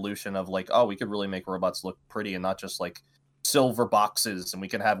like the evolution of like, oh, we could really make robots look pretty and not just like silver boxes, and we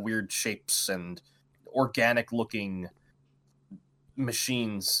can have weird shapes and organic looking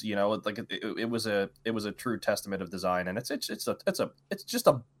machines. Like it was a true testament of design, and it's just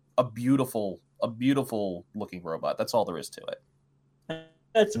a beautiful looking robot. That's all there is to it.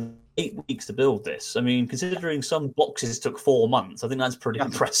 It's 8 weeks to build this. I mean, considering some boxes took 4 months, I think that's pretty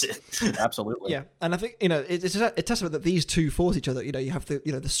impressive. Absolutely. Yeah, and I think it's a testament that these two fought each other. You have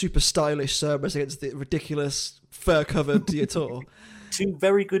the super stylish Cerberus against the ridiculous fur covered Deitor. 2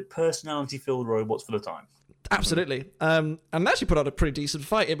 very good personality filled robots for the time. Absolutely. And actually put on a pretty decent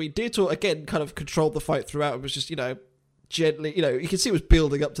fight. I mean, Deitor, again, kind of controlled the fight throughout. It was just, gently, you can see it was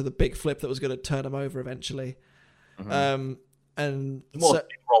building up to the big flip that was going to turn him over eventually. Mm-hmm. And more a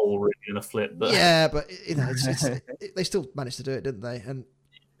roll really than a flip. But... Yeah, but, they still managed to do it, didn't they? And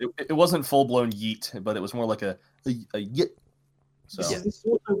it wasn't full-blown yeet, but it was more like a yeet. So. This is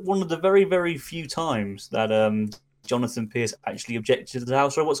one of the very, very few times that Jonathan Pierce actually objected to the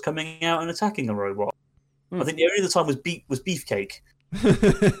house robots coming out and attacking a robot. I think the only other time was Beefcake.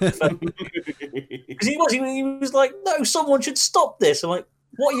 Because he was like, no, someone should stop this. I'm like,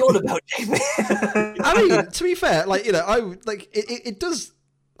 what are you on about, Jamie? I mean, to be fair, it does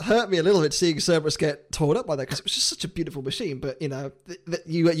hurt me a little bit seeing Cerberus get torn up by that, because it was just such a beautiful machine. But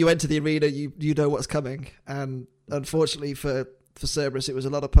you enter the arena, you know what's coming, and unfortunately for Cerberus, it was a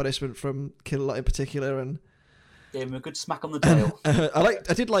lot of punishment from Killalot in particular, and. Gave him a good smack on the tail.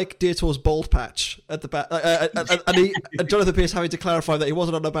 I did like Deitor's bald patch at the back, and Jonathan Pierce having to clarify that he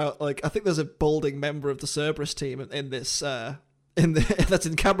wasn't on about I think there's a balding member of the Cerberus team in this that's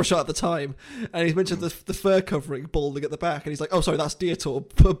in camera shot at the time, and he's mentioned the fur covering balding at the back, and he's like, oh sorry, that's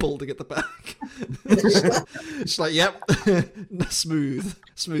Deitor balding at the back. It's like, yep, smooth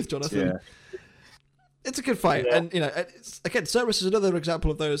Jonathan. Yeah. It's a good fight, and again, Cerberus is another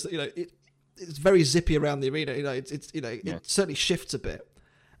example of those that it's very zippy around the arena. It certainly shifts a bit,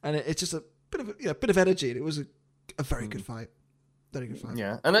 and it's just a bit of energy. And it was a very good fight. Very good fight.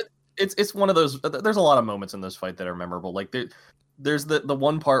 Yeah, and it's one of those. There's a lot of moments in this fight that are memorable. Like there's the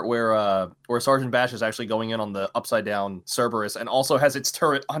one part where Sergeant Bash is actually going in on the upside down Cerberus and also has its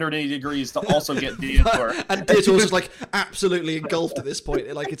turret 180 degrees to also get Dietor. And Dietor's just like absolutely engulfed at this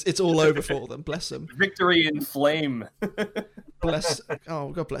point. Like it's all over for them. Bless them. Victory in flame. God bless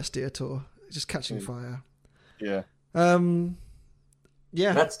Dietor. Just catching fire. Yeah.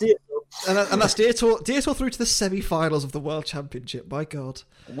 Yeah. That's Dietor. And that's Dietor through to the semi-finals of the World Championship. My God.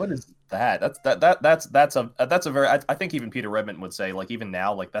 What is that? That's a very. I think even Peter Redmond would say, like, even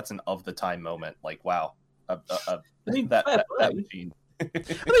now, like, that's an of the time moment. Like, wow. That machine. I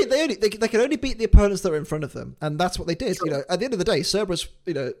mean, they can only beat the opponents that are in front of them, and that's what they did. Sure. You know, at the end of the day, Cerberus,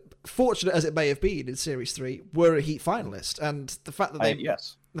 you know, fortunate as it may have been in Series 3, were a Heat finalist, and the fact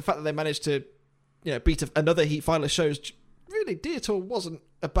that they managed to, you know, beat another Heat finalist shows really Dietor wasn't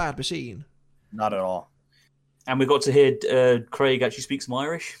a bad machine. Not at all. And we got to hear Craig actually speak some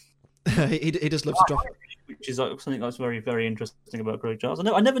Irish. he does love to drop, which is something that's very, very interesting about Craig Giles.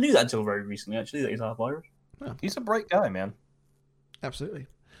 I never knew that until very recently, actually, that he's half Irish. Yeah. He's a bright guy, man. Absolutely.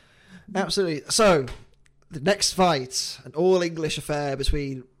 So, the next fight, an all-English affair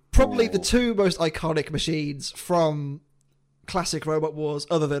between probably the two most iconic machines from classic Robot Wars,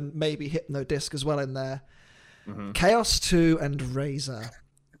 other than maybe Hypno Disc as well in there. Mm-hmm. Chaos 2 and Razor.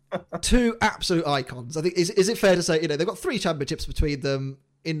 Two absolute icons. I think is it fair to say, you know, they've got 3 championships between them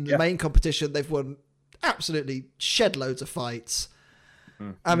in the main competition. They've won absolutely shed loads of fights.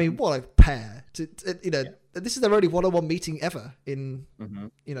 Mm-hmm. I mean, what a pair. You know, this is their only one-on-one meeting ever in,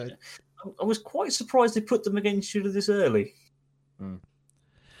 you know. I was quite surprised they put them against you this early. Mm.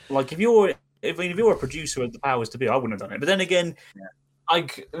 Like, if you're a producer of the powers to be, I wouldn't have done it. But then again, I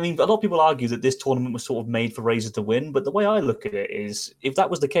mean, a lot of people argue that this tournament was sort of made for Razor to win, but the way I look at it is, if that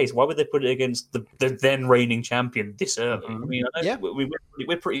was the case, why would they put it against the then reigning champion this early? I mean,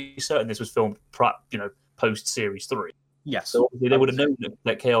 we're pretty certain this was filmed, you know, post Series 3. Yes. So they would have known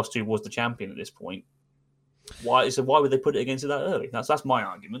that Chaos 2 was the champion at this point. Why would they put it against it that early? That's my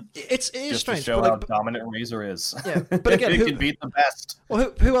argument. It is strange. To show how dominant Razor is. Yeah, but again, it can beat the best.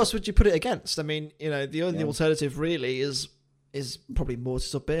 Well, who else would you put it against? I mean, you know, the only alternative really is probably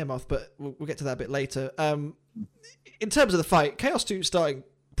Mortis or Behemoth, but we'll get to that a bit later. In terms of the fight, Chaos 2 starting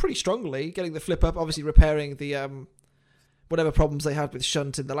pretty strongly, getting the flip up, obviously repairing the whatever problems they had with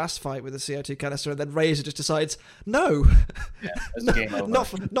Shunt in the last fight with the CO2 canister, and then Razor just decides, no. Yeah, that's game over. Not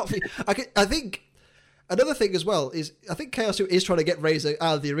for I think another thing as well is, I think Chaos 2 is trying to get Razor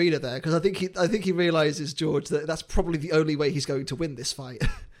out of the arena there, because I think he realizes, George, that that's probably the only way he's going to win this fight.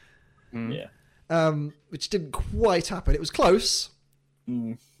 Yeah. Which didn't quite happen. It was close,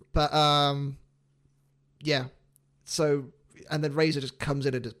 but yeah. So, and then Razor just comes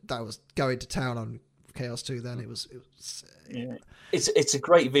in and that was going to town on Chaos 2. Then it was it's a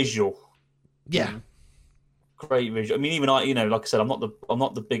great visual. Yeah, great visual. I mean, even I, you know, like I said, I'm not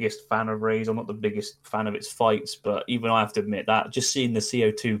the biggest fan of Razor. I'm not the biggest fan of its fights, but even I have to admit that just seeing the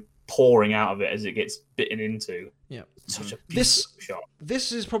CO2 pouring out of it as it gets bitten into, such a beautiful shot.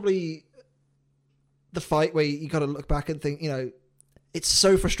 This is probably the fight where you got to look back and think, you know, it's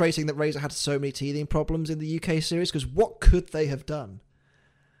so frustrating that Razor had so many teething problems in the UK series, because what could they have done?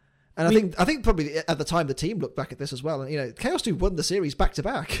 And I think probably at the time the team looked back at this as well, and, you know, Chaos 2 won the series back to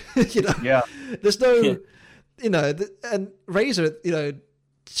back. You know, there's no, you know, and Razor, you know,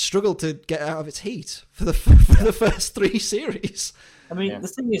 struggled to get out of its heat for the first 3 series. I mean, the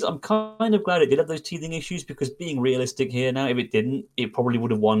thing is, I'm kind of glad it did have those teething issues, because being realistic here now, if it didn't, it probably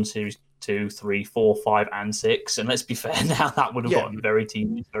would have won Series 2, 3, 4, 5, and 6. And let's be fair, now that would have gotten very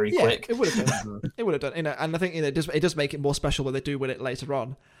teamy, very quick. It would have done. It would have done. You know, and I think, you know, it does make it more special when they do win it later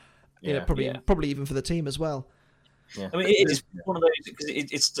on. You know, probably even for the team as well. Yeah. I mean, it's one of those, because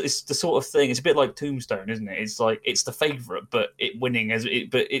it's the sort of thing. It's a bit like Tombstone, isn't it? It's like it's the favourite, but it winning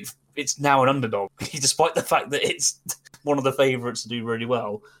it's now an underdog, despite the fact that it's one of the favourites to do really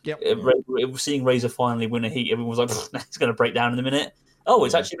well. Yep. Seeing Razor finally win a heat, everyone was like, "It's going to break down in a minute." Oh,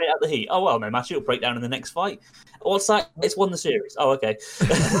 it's actually made out the heat. Oh well, no matter, it'll break down in the next fight. What's that? It's won the series. Oh, okay.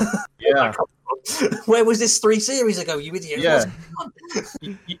 Yeah. Where was this 3 series ago, you idiot? Yeah.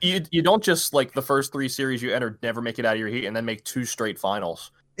 You don't just, like, the first 3 series you entered never make it out of your heat and then make 2 straight finals.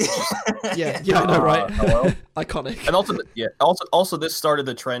 Yeah, I know, right? Iconic. And also this started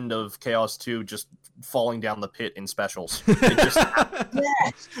the trend of Chaos 2 just falling down the pit in specials. It just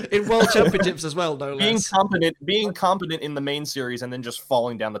in World Championships as well, no less. Being competent in the main series and then just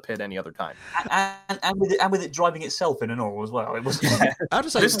falling down the pit any other time. And with it driving itself in and all as well. It was How to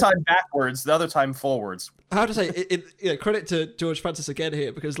say this time backwards, the other time forwards. How to say credit to George Francis again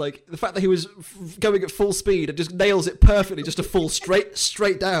here, because like the fact that he was going at full speed and just nails it perfectly just to fall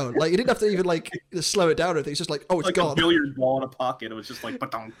straight down. Like you didn't have to even like slow it down or anything. It's just like, oh, it's like gone. A billiard ball in a pocket. It was just like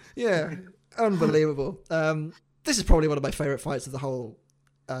ba-dong. Yeah, unbelievable. This is probably one of my favorite fights of the whole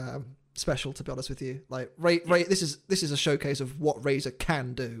special, to be honest with you. Like Ray, this is a showcase of what Razor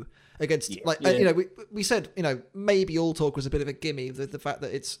can do against we said, maybe All Talk was a bit of a gimme, the fact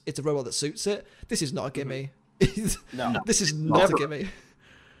that it's a robot that suits it. This is not a gimme. No, this is not a gimme.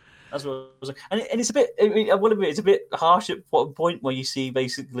 That's what I was like. And it's a bit, I will admit, it's a bit harsh at what point where you see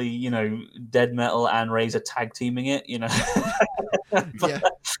basically, Dead Metal and Razor tag teaming it,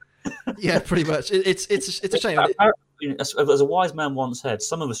 Yeah, pretty much. It's a shame. As a wise man once said,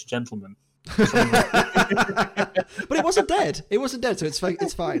 some of us are gentlemen. But it wasn't dead. It wasn't dead, so it's fine.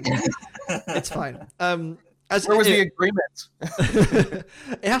 It's fine. It's fine. Where was the agreement?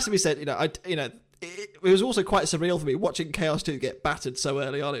 It has to be said. It was also quite surreal for me watching Chaos 2 get battered so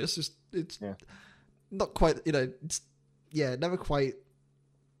early on. It's not quite. Never quite.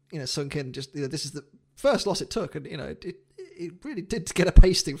 Sunk in. Just this is the first loss it took, and it really did get a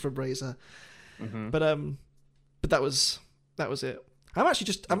pasting from Razor. Mm-hmm. But that was it. I'm actually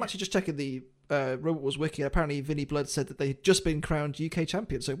just checking the Robot Wars wiki. Apparently, Vinny Blood said that they'd just been crowned UK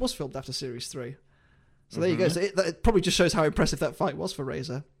champion, so it was filmed after Series 3. So there you go. So it probably just shows how impressive that fight was for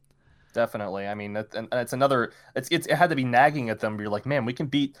Razor. Definitely. I mean, and it's another. It had to be nagging at them. You're like, man, we can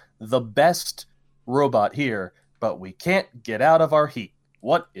beat the best robot here, but we can't get out of our heat.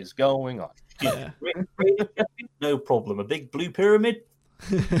 What is going on? Yeah. No problem. A big blue pyramid.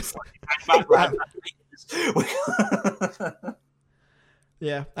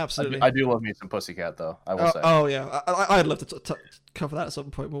 Yeah, absolutely. I do love me some Pussycat, though. I will say. Oh yeah, I'd love to cover that at some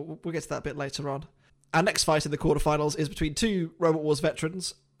point. We'll get to that a bit later on. Our next fight in the quarterfinals is between two Robot Wars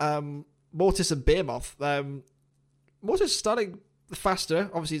veterans, Mortis and Behemoth. Mortis starting faster.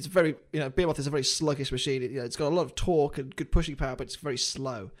 Obviously, it's very Behemoth is a very sluggish machine. It's got a lot of torque and good pushing power, but it's very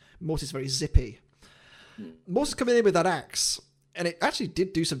slow. Mortis is very zippy. Mortis coming in with that axe, and it actually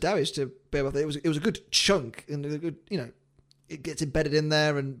did do some damage to Behemoth. It was a good chunk, and a good it gets embedded in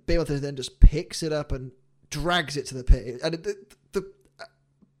there, and Behemoth then just picks it up and drags it to the pit. And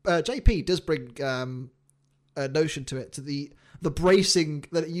JP does bring a notion to it, to the bracing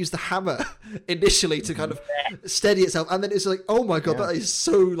that it used the hammer initially to kind of steady itself, and then it's like, oh my god, that is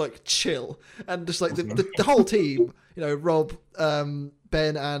so like chill, and just like the whole team, Rob,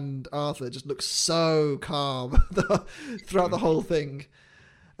 Ben, and Arthur just look so calm throughout the whole thing.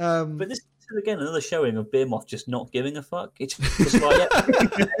 But this is again another showing of Behemoth just not giving a fuck. It's just like,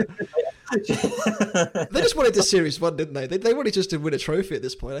 they just wanted this Series 1, didn't they? They wanted just to win a trophy at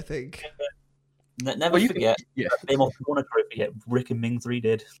this point, I think. Never forget, Behemoth won a trophy, yet Rick and Ming 3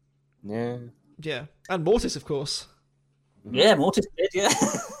 did. Yeah. Yeah, and Mortis, of course. Yeah, Mortis did, yeah.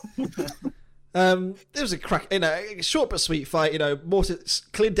 There was a short but sweet fight. Mortis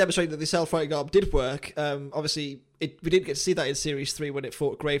clearly demonstrating that the self-fighting arm did work. Obviously, we didn't get to see that in Series 3 when it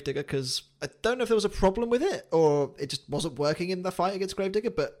fought Gravedigger, because I don't know if there was a problem with it or it just wasn't working in the fight against Gravedigger.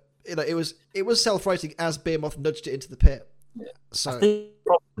 But it was self-fighting as Behemoth nudged it into the pit. Yeah. So I think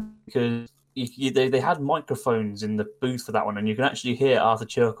because they had microphones in the booth for that one, and you can actually hear Arthur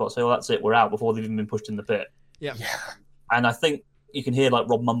Chilcott say, "Well, that's it, we're out," before they've even been pushed in the pit. Yeah. And I think you can hear like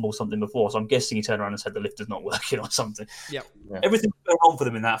Rob mumble something before, so I'm guessing he turned around and said the lift is not working or something. Yeah. Everything went wrong for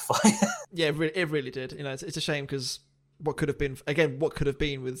them in that fight. Yeah, it really did. It's a shame, because what could have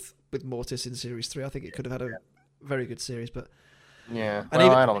been with Mortis in Series 3, I think it could have had a very good series, but yeah, I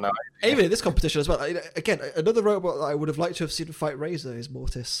don't know. Even in this competition as well, again, another robot that I would have liked to have seen fight Razor is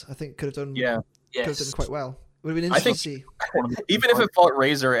Mortis. I think could have done quite well. It would have been interesting to see. Even if it fought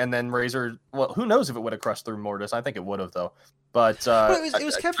Razor and then Razor, well, who knows if it would have crushed through Mortis? I think it would have, though. But it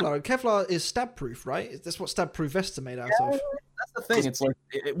was Kevlar, and Kevlar is stab proof, right? That's what stab proof vests are made out of. That's the thing. It's like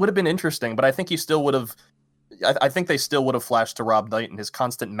it would have been interesting, but I think he still would have. I think they still would have flashed to Rob Knight and his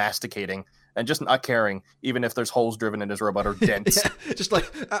constant masticating and just not caring, even if there's holes driven in his robot or dents. Just like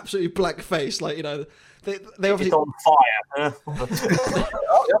absolutely black face, like they obviously it's on fire.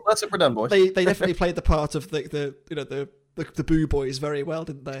 Oh yeah, that's it. We're done, boys. They definitely played the part of the Boo Boys very well,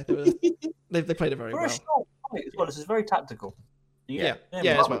 didn't they? They played it very well. As well. This is very tactical. Yeah,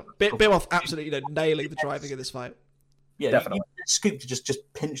 as well. Behemoth absolutely nailing the driving of this fight. Yeah, definitely. Scoop to just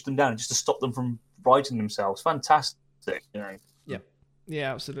pinch them down, just to stop them from righting themselves. Fantastic.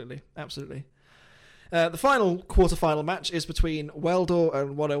 Yeah, absolutely. The final quarter-final match is between Weldor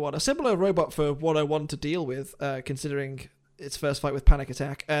and 101, a similar robot for 101 to deal with, considering its first fight with Panic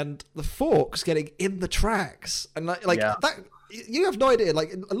Attack, and the forks getting in the tracks. And that, you have no idea.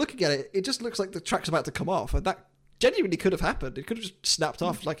 Like, looking at it, it just looks like the track's about to come off, and that genuinely could have happened. It could have just snapped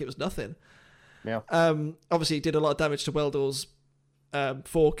off like it was nothing. Yeah. Obviously, it did a lot of damage to Weldor's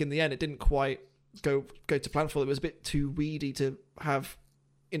fork in the end. It didn't quite go to plan for it. It was a bit too weedy to have,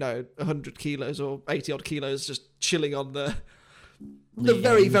 100 kilos or 80 odd kilos just chilling on the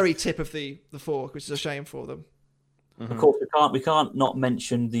very, very tip of the fork, which is a shame for them. Of course, we can't not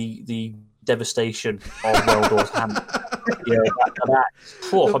mention the devastation of Weldor's hand.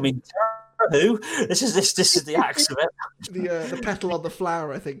 I mean, who? This is the axe of it. The petal on the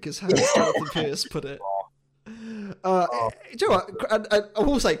flower, I think, is how Jonathan Pierce put it. Do you know what? And I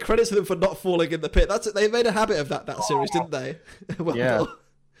will say credit to them for not falling in the pit. That's it. They made a habit of that series, didn't they? Yeah.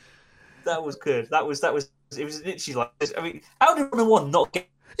 That was good. That was. It was literally like this. I mean, how did 101 not get?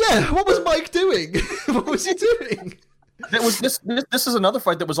 Yeah. What was Mike doing? What was he doing? This is another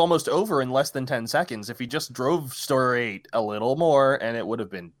fight that was almost over in less than 10 seconds. If he just drove Story 8 a little more, and it would have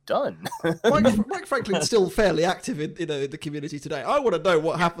been done. Mike Franklin's still fairly active in the community today. I want to know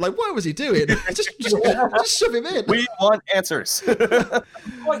what happened. Like, what was he doing? Just shove him in. We want answers. I'm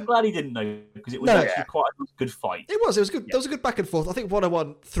quite glad he didn't know, because it was actually quite a good fight. It was good. There was a good back and forth. I think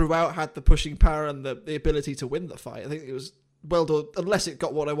 101 throughout had the pushing power and the ability to win the fight. I think it was Weldor, unless it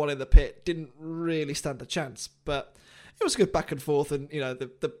got 101 in the pit, didn't really stand a chance. But it was a good back and forth, and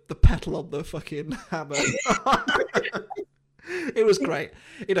the petal on the fucking hammer. It was great.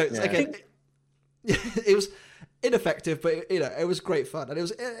 Again, it was ineffective, but it was great fun, and it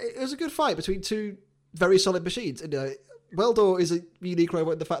was a good fight between two very solid machines. Weldor is a unique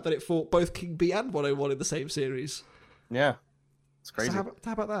robot in the fact that it fought both King Bee and 101 in the same series. Yeah, it's crazy. So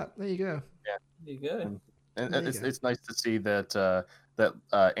how about that? There you go. Yeah, there you go. And it's nice to see that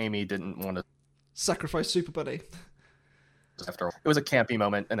Amy didn't want to sacrifice Super Bunny. After it was a campy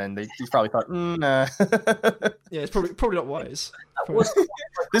moment, and then he probably thought, nah. Yeah, it's probably not wise.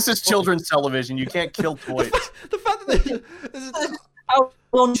 This is children's television. You can't kill toys. The fact that how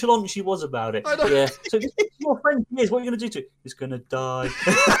nonchalant she was about it. I know. Yeah. So your friend is, what are you going to do to it? He's going to die.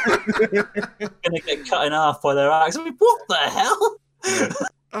 Going to get cut in half by their axe. I mean, what the hell? Yeah.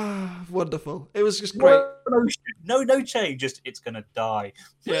 Wonderful. It was just great. No change. Just it's going to die.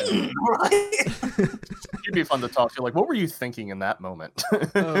 Yeah. Right. It'd be fun to talk to. Like, what were you thinking in that moment?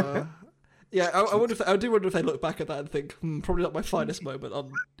 Yeah, I do wonder if they look back at that and think, probably not my finest moment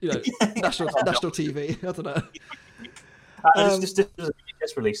on national TV. I don't know. This was a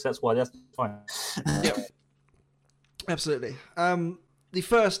press release. That's why. That's fine. Yeah, absolutely. The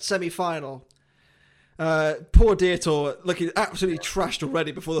first semi-final. Poor Dietor looking absolutely trashed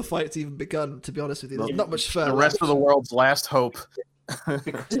already before the fight's even begun. To be honest with you, there's not much fur. The rest of the world's last hope.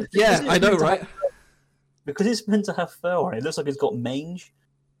 Yeah, I know, right? Because it's meant to have fur on it. It looks like it's got mange.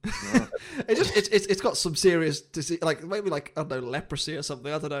 Yeah. It's got some serious disease, like maybe I don't know, leprosy or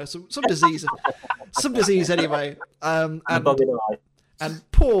something. I don't know, some disease, some disease anyway. And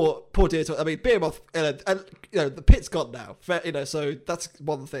poor Dietor. I mean, Behemoth, and the pit's gone now. So that's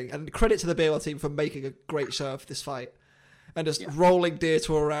one thing. And credit to the Behemoth team for making a great show of this fight and just rolling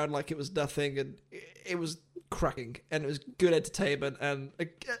Dietor around like it was nothing, and it was cracking, and it was good entertainment and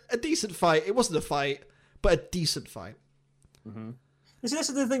a decent fight. It wasn't a fight, but a decent fight. Mm-hmm. See, this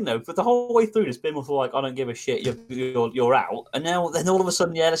is the thing, though. But the whole way through this, Behemoth were like, "I don't give a shit. You're out." And then all of a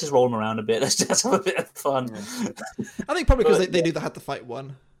sudden, let's just roll them around a bit. Let's just have a bit of fun. Yeah. I think probably because they knew they had the fight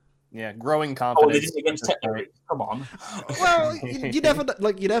won. Yeah, growing confidence. Oh, they did it against Techno. Come on. Well, you never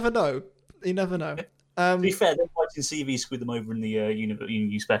know. You never know. To be fair, they're fighting CV screwed them over in the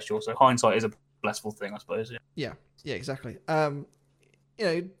Uni special. So hindsight is a blissful thing, I suppose. Yeah, exactly.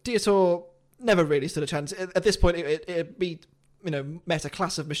 Dietor never really stood a chance. At this point, it beat. Met a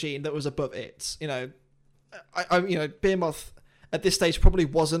class of machine that was above it. Behemoth at this stage probably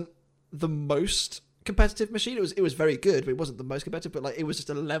wasn't the most competitive machine. It was very good, but it wasn't the most competitive. But it was just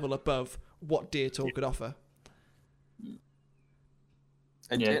a level above what Dietor could offer.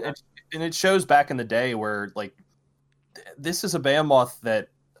 And it shows back in the day where this is a Behemoth that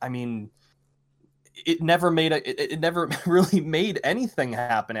it never really made anything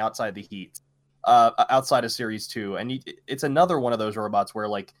happen outside the heat. Outside of Series 2, and it's another one of those robots where,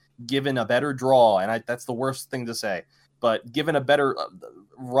 given a better draw, and that's the worst thing to say, but given a better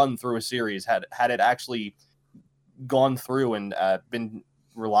run through a series, had it actually gone through and been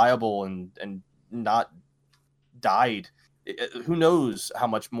reliable and not died, who knows how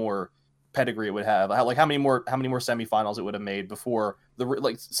much more pedigree it would have. How many more semifinals it would have made before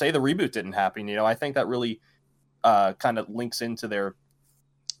say the reboot didn't happen. I think that really kind of links into their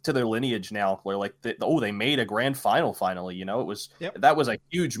lineage now, where they made a grand final finally. That was a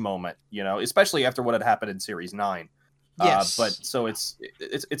huge moment. Especially after what had happened in Series 9. Yes. But so it's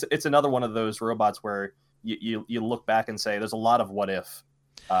another one of those robots where you look back and say there's a lot of what if.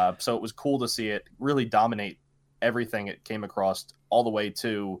 So it was cool to see it really dominate everything it came across all the way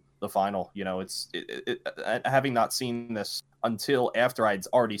to the final. Having not seen this until after I'd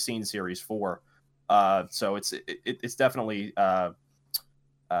already seen Series 4. So it's definitely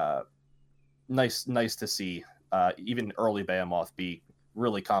nice to see even early Behemoth be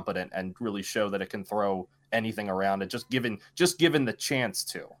really competent and really show that it can throw anything around it, just given the chance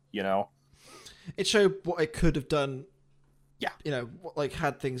to. It showed what it could have done. Yeah,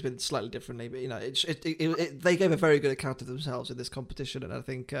 had things been slightly differently, but they gave a very good account of themselves in this competition, and I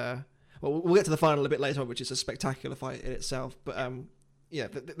think we'll get to the final a bit later on, which is a spectacular fight in itself. But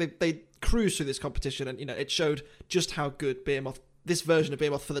they cruised through this competition, and it showed just how good Behemoth, this version of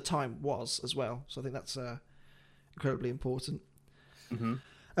Behemoth for the time, was as well. So I think that's incredibly important. Mm-hmm.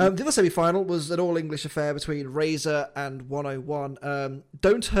 The other semi-final was an all-English affair between Razor and 101.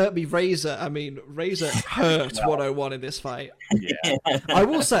 Don't hurt me, Razor. I mean, Razor hurt 101 in this fight. Yeah. I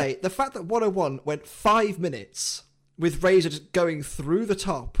will say, the fact that 101 went 5 minutes with Razor just going through the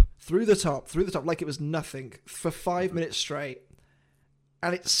top, like it was nothing, for 5 minutes straight,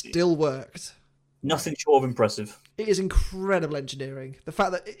 and it still worked. Nothing short of impressive. It is incredible engineering. The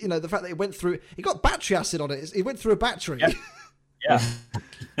fact that it went through, it got battery acid on it. It went through a battery. Yeah. Yeah.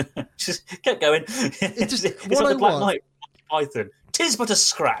 Just kept going. It's like the Black Knight Python. 'Tis but a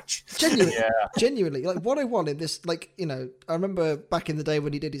scratch. Genuinely, like 101 in this, I remember back in the day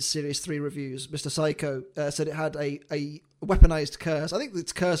when he did his Series 3 reviews, Mr. Psycho said it had a weaponized curse. I think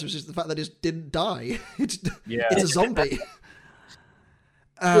its curse was just the fact that it just didn't die. It's a zombie.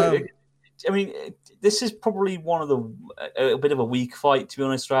 This is probably one of a bit of a weak fight, to be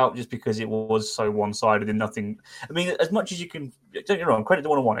honest, throughout, just because it was so one-sided and nothing. I mean, as much as you can, don't get me wrong, credit to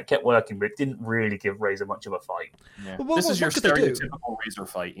 101, it kept working, but it didn't really give Razor much of a fight. Yeah. This is your stereotypical Razor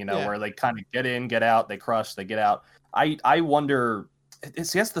fight, where they kind of get in, get out, they crush, they get out. I wonder,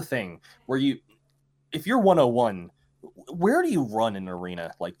 that's the thing, where if you're 101, where do you run in an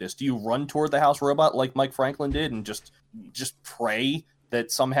arena like this? Do you run toward the house robot like Mike Franklin did and just pray that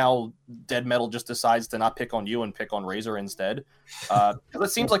somehow Dead Metal just decides to not pick on you and pick on Razor instead? Because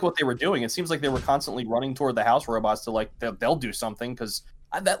it seems like what they were doing. It seems like they were constantly running toward the house robots to they'll do something, because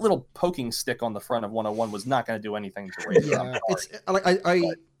that little poking stick on the front of 101 was not going to do anything to Razor. Yeah, it's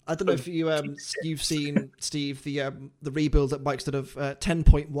I don't know if you've seen, Steve, the rebuild that Mike's done of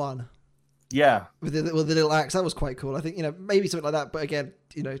 10.1. Yeah, with the little axe, that was quite cool. I think maybe something like that, but again,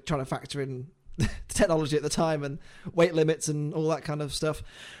 trying to factor in the technology at the time and weight limits and all that kind of stuff.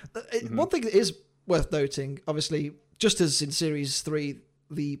 One thing that is worth noting, obviously, just as in Series 3,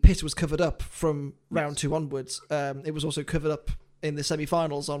 the pit was covered up from round 2 onwards. It was also covered up in the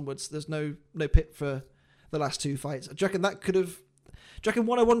semi-finals onwards. There's no pit for the last 2 fights. Do you reckon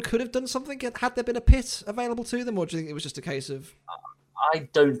 101 could have done something had there been a pit available to them, or do you think it was just a case of... I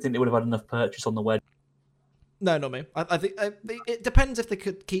don't think they would have had enough purchase on the wedge. No, not me. I think it depends if they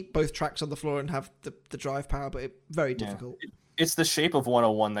could keep both tracks on the floor and have the drive power, but very difficult. It's the shape of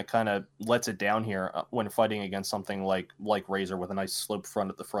 101 that kind of lets it down here when fighting against something like Razor with a nice sloped front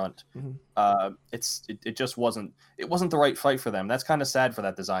at the front. Mm-hmm. It just wasn't the right fight for them. That's kind of sad for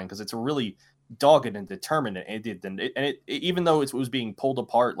that design, because it's a really dogged and determined, and even though it was being pulled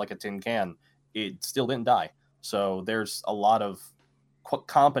apart like a tin can, it still didn't die. So there's a lot of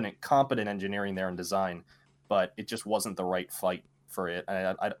competent engineering there in design, but it just wasn't the right fight for it.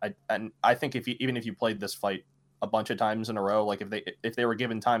 And I think if you played this fight a bunch of times in a row, like if they were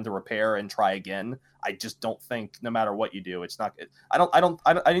given time to repair and try again, I just don't think, no matter what you do, it's not.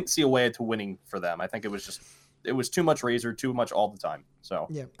 I didn't see a way to winning for them. I think it was too much Razor, too much all the time. So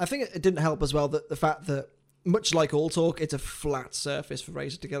yeah, I think it didn't help as well that the fact that, much like All Talk, it's a flat surface for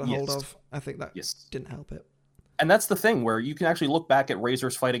Razor to get a hold of. I think that didn't help it. And that's the thing, where you can actually look back at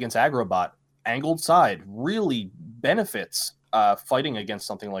Razor's fight against Agrobot. Angled side really benefits fighting against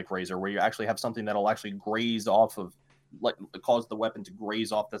something like Razor, where you actually have something that'll actually graze off of, cause the weapon to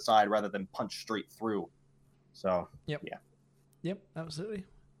graze off the side rather than punch straight through. So, Yep, absolutely.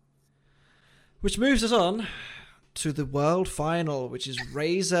 Which moves us on to the world final, which is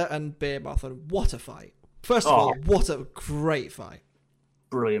Razor and Behemoth, and what a fight! First of all, what a great fight!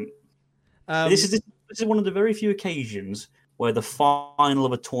 Brilliant. This is one of the very few occasions where the final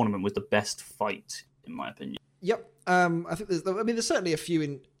of a tournament was the best fight, in my opinion. Yep. I think there's certainly a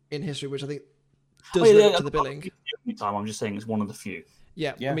few in history, which I think does live up to the billing. Time, I'm just saying it's one of the few.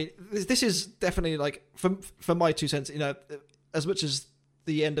 Yeah. I mean, this is definitely like, for my 2 cents, as much as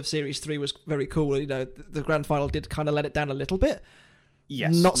the end of Series 3 was very cool, the grand final did kind of let it down a little bit.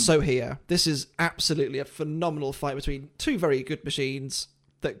 Yes. Not so here. This is absolutely a phenomenal fight between two very good machines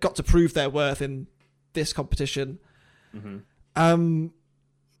that got to prove their worth in this competition. Mm-hmm.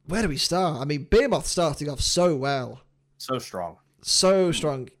 Where do we start? I mean, Behemoth starting off so well. So strong. So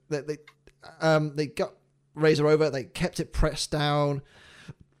strong. They got Razor over. They kept it pressed down.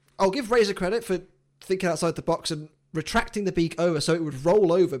 I'll give Razor credit for thinking outside the box and retracting the beak over so it would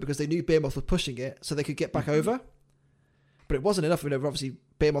roll over because they knew Behemoth was pushing it so they could get back over. But it wasn't enough. Obviously,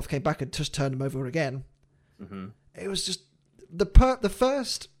 Behemoth came back and just turned him over again. Mm-hmm. It was just the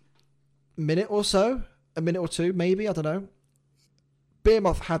first minute or so, a minute or two, maybe, I don't know.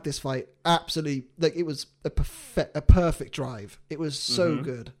 Behemoth had this fight absolutely, like, it was a perfect drive. It was so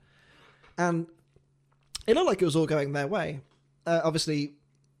good. And it looked like it was all going their way. Obviously,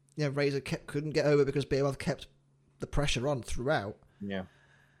 Razor couldn't get over because Behemoth kept the pressure on throughout. Yeah.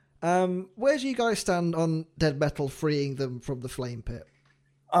 Where do you guys stand on Dead Metal freeing them from the flame pit?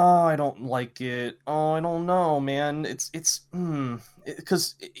 Oh, I don't like it. Oh, I don't know, man. It's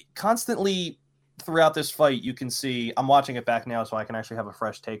because constantly throughout this fight, you can see. I'm watching it back now, so I can actually have a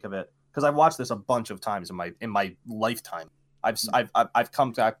fresh take of it. Because I've watched this a bunch of times in my lifetime. I've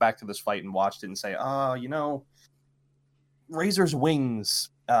come back to this fight and watched it and say, Razor's wings.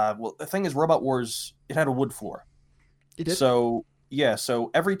 Well, the thing is, Robot Wars, it had a wood floor. It did. So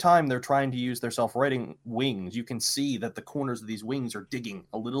every time they're trying to use their self-righting wings, you can see that the corners of these wings are digging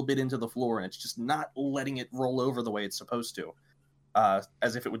a little bit into the floor, and it's just not letting it roll over the way it's supposed to,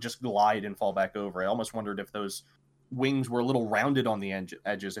 as if it would just glide and fall back over. I almost wondered if those wings were a little rounded on the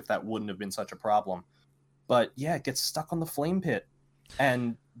edges, if that wouldn't have been such a problem. But yeah, it gets stuck on the flame pit,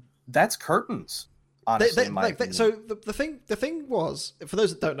 and that's curtains. Honestly, so the thing was, for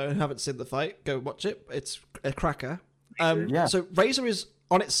those that don't know and haven't seen the fight, go watch it. It's a cracker. So Razor is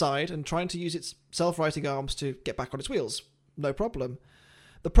on its side and trying to use its self-righting arms to get back on its wheels. No problem.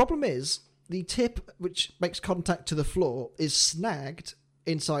 The problem is the tip, which makes contact to the floor, is snagged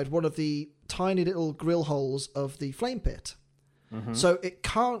inside one of the tiny little grill holes of the flame pit. Mm-hmm. So it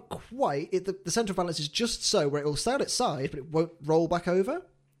can't quite... the centre of balance is just so where it will stay on its side, but it won't roll back over.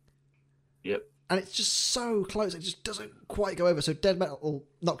 Yep. And it's just so close, it just doesn't quite go over. So Dead Metal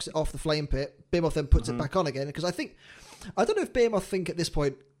knocks it off the flame pit. Behemoth then puts it back on again. Because I don't know if Behemoth think at this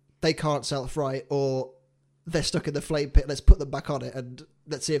point they can't self-right or they're stuck in the flame pit. Let's put them back on it and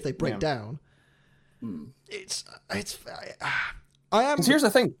let's see if they break down. I am. Here's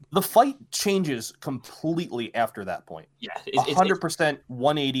the thing: the fight changes completely after that point. Yeah, 100%,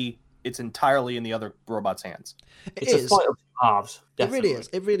 180. It's entirely in the other robot's hands. It's a fight of halves. Definitely.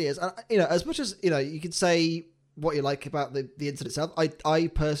 It really is. And, as much as you can say what you like about the incident itself, I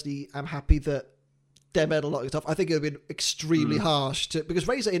personally am happy that Dead Metal knocked it off. I think it would have been extremely harsh because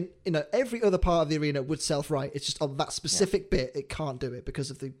Razor in every other part of the arena would self-right. It's just on that specific bit it can't do it because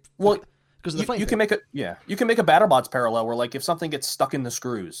of the flame. You can make a BattleBots parallel where, like, if something gets stuck in the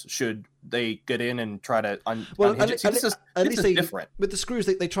screws, should they get in and try to unhinge it? This is different. With the screws,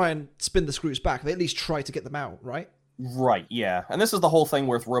 they try and spin the screws back. They at least try to get them out, right? Right. Yeah, and this is the whole thing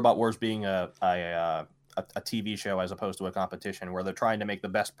with Robot Wars being a TV show as opposed to a competition, where they're trying to make the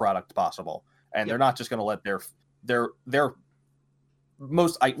best product possible, and they're not just going to let their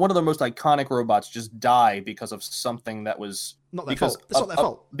one of the most iconic robots just die because of something that was not their fault. It's not their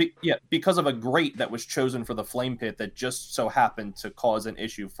fault. Because of a grate that was chosen for the flame pit that just so happened to cause an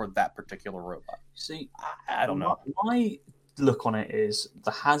issue for that particular robot. See, I don't know. My look on it is the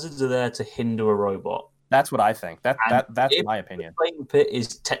hazards are there to hinder a robot. That's what I think. That's my opinion. The flame pit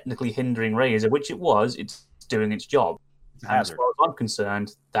is technically hindering Razor, which it was. It's doing its job. And as far as I'm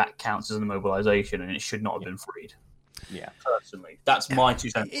concerned, that counts as an immobilization, and it should not have been freed. Yeah, personally, that's my 2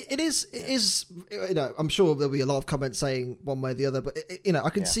 cents. It is. I'm sure there'll be a lot of comments saying one way or the other, but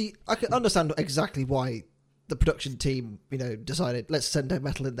I can understand exactly why the production team, decided let's send Dead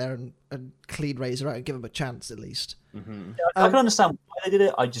Metal in there and clean Razor out and give him a chance at least. Mm-hmm. I can understand why they did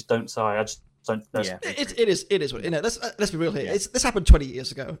it. I just don't. Sorry, I just don't. It is what let's be real here. This happened 20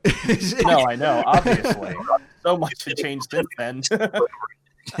 years ago. No, I know. Obviously, so much has changed since then.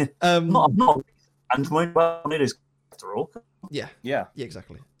 Not. And it is. All. Yeah,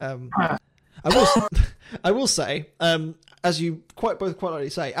 exactly. I will say, as you quite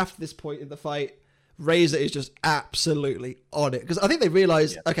rightly say, after this point in the fight, Razor is just absolutely on it because I think they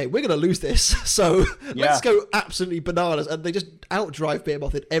realize, okay, we're going to lose this, so let's go absolutely bananas, and they just outdrive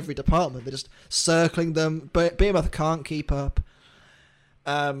Behemoth in every department. They're just circling them, but Behemoth can't keep up.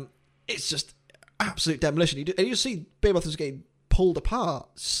 It's just absolute demolition. And you see Behemoth is getting pulled apart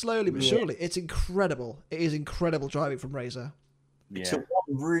slowly but surely. It's incredible. It is incredible driving from Razor. It took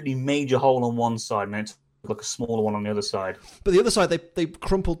one really major hole on one side, and then it took like a smaller one on the other side. But the other side, they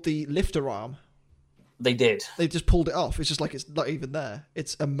crumpled the lifter arm. They did. They just pulled it off. It's just like it's not even there.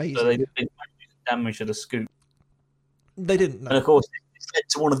 It's amazing. So they did damage to the scoop. They didn't. No. And of course, it led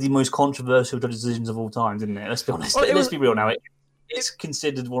to one of the most controversial decisions of all time, didn't it? Let's be honest. Let's be real now. It's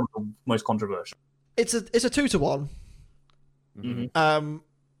considered one of the most controversial. It's a 2-1. Mm-hmm.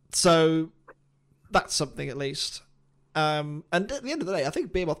 So that's something at least. And at the end of the day, I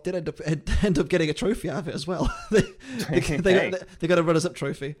think Behemoth did end up getting a trophy out of it as well. they got a runners-up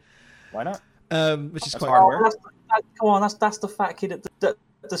trophy. Why not? Which is that's quite hard. Come on, that's the fat kid at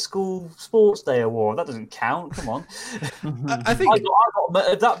the school sports day award. That doesn't count. Come on. I think by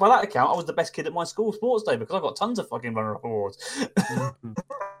that account, I was the best kid at my school sports day because I got tons of fucking runner-up awards.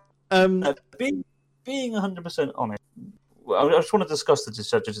 Being 100% honest, I just want to discuss the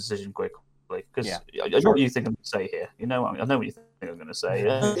judge decision quickly because I know what you think I'm going to say here. I know what you think I'm going to say.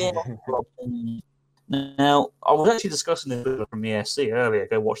 Now, I was actually discussing this from ESC earlier.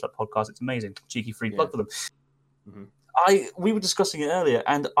 Go watch that podcast; it's amazing. Cheeky free plug for them. Mm-hmm. We were discussing it earlier,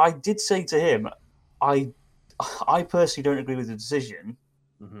 and I did say to him, I personally don't agree with the decision,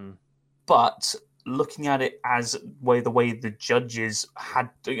 but looking at it as the way the judges had,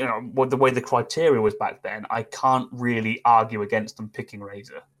 the way the criteria was back then, I can't really argue against them picking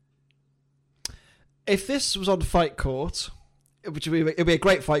Razor. If this was on Fight Court, which it'd be a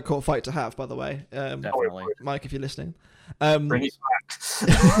great Fight Court fight to have, by the way. Definitely, Mike, if you're listening. Bring it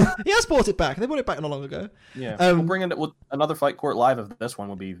back. He has brought it back. They brought it back not long ago. Yeah, we'll bring it. Another Fight Court live of this one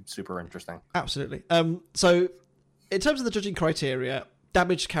would be super interesting. Absolutely. So, in terms of the judging criteria,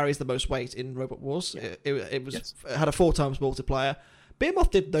 damage carries the most weight in Robot Wars. Yeah. It had a 4 times multiplier.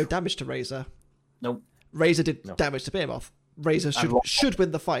 Behemoth did no damage to Razor. Nope. Razor did damage to Behemoth. Razor should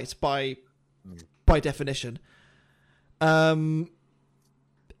win the fight by definition. It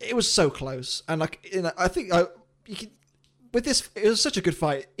was so close, and I think you can. With this, it was such a good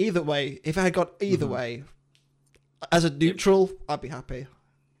fight. Either way, if I had got either way, as a neutral, I'd be happy.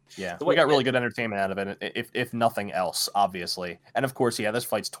 Yeah, we got really good entertainment out of it, if nothing else, obviously. And of course, this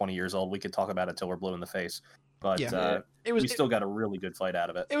fight's 20 years old. We could talk about it till we're blue in the face. But we still got a really good fight out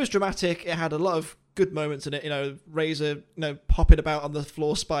of it. It was dramatic. It had a lot of good moments in it. Razor, hopping about on the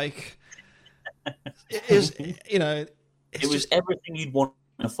floor spike. It was everything you'd want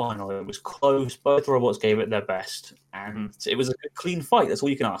in a final. It was close. Both robots gave it their best, and it was a clean fight. That's all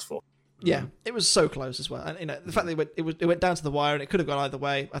you can ask for. Yeah, it was so close as well, and the fact that it went down to the wire and it could have gone either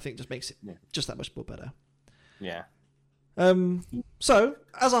way, I think just makes it just that much more better. Yeah. So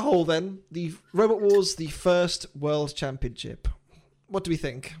as a whole, then the Robot Wars, the first World Championship. What do we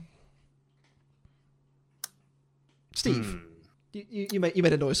think, Steve? You made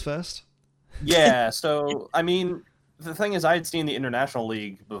a noise first. Yeah. So I mean, the thing is, I had seen the International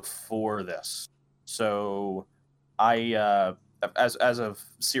League before this, so I. As a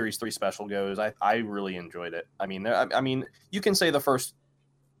Series 3 special goes, I really enjoyed it. I mean, you can say the first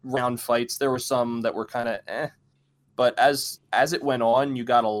round fights, there were some that were kind of but as it went on, you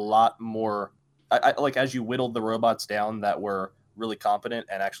got a lot more. As you whittled the robots down that were really competent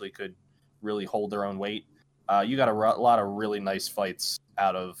and actually could really hold their own weight, you got a lot of really nice fights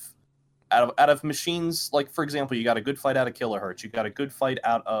out of machines. Like, for example, you got a good fight out of Kilohertz. You got a good fight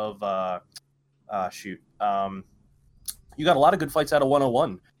out of you got a lot of good fights out of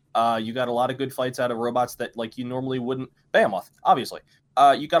 101. You got a lot of good fights out of robots that you normally wouldn't. Behemoth, obviously.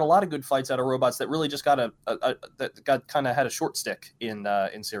 You got a lot of good fights out of robots that really just got that kind of had a short stick in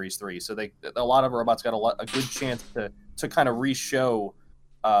Series 3. So a lot of robots got a good chance to kind of re-show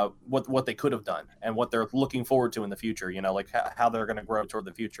what they could have done and what they're looking forward to in the future. How they're going to grow toward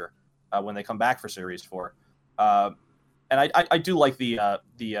the future when they come back for Series 4. And I do like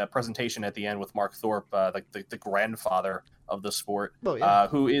the presentation at the end with Mark Thorpe, the grandfather of the sport,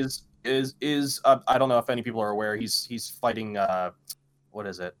 who is I don't know if any people are aware, he's fighting what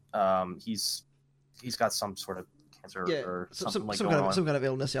is it? He's got some sort of cancer or something some kind of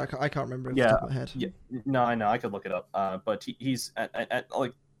illness. Yeah, I can't remember off the top of my head. Yeah, no, I know, I could look it up. But he's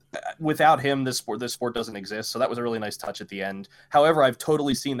without him, this sport doesn't exist. So that was a really nice touch at the end. However, I've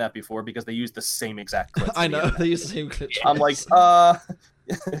totally seen that before because they used the same exact clip. I know they used the same clip. I'm like,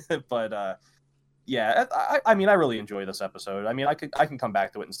 but yeah. I mean, I really enjoy this episode. I mean, I can come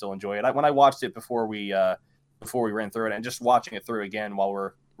back to it and still enjoy it. When I watched it before we ran through it, and just watching it through again while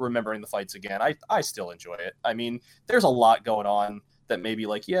we're remembering the fights again, I still enjoy it. I mean, there's a lot going on that maybe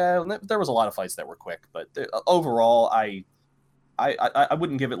there was a lot of fights that were quick, but overall, I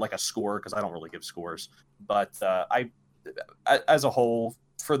wouldn't give it like a score because I don't really give scores, but as a whole,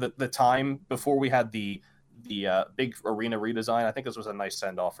 for the time before we had the big arena redesign, I think this was a nice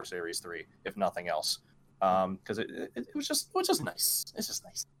send off for Series 3, if nothing else, because it was just nice. It's just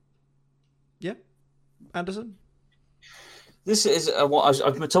nice. Yeah, Anderson. This is what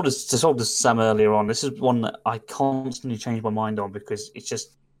I've told this to Sam earlier on. This is one that I constantly change my mind on because it's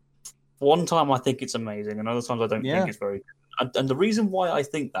just one time I think it's amazing, and other times I don't think it's very good. And the reason why I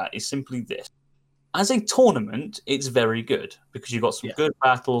think that is simply this: as a tournament, it's very good because you've got some good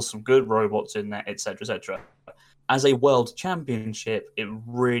battles, some good robots in there, etc., etc. As a world championship, it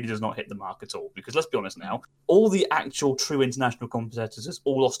really does not hit the mark at all. Because let's be honest now, all the actual true international competitors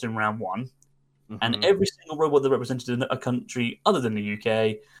all lost in round one. And every single robot that represented in a country other than the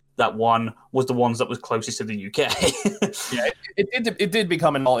UK that won was the ones that was closest to the UK. it did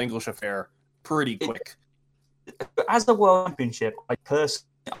become an all-English affair pretty quick. As a world championship,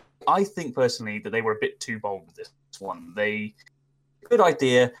 I think personally that they were a bit too bold with this one. Good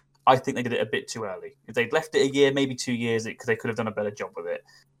idea. I think they did it a bit too early. If they'd left it a year, maybe 2 years, they could have done a better job with it.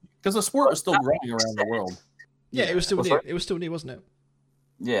 Because the sport was still growing around the world. Yeah, it was still new. It was still new, wasn't it?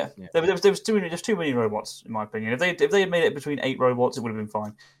 Yeah. There was too many robots, in my opinion. If they had made it between 8 robots, it would have been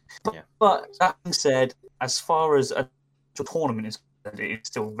fine. But that being said, as far as a tournament is concerned, it's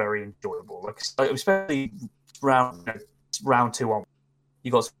still very enjoyable. Like especially round 2 on,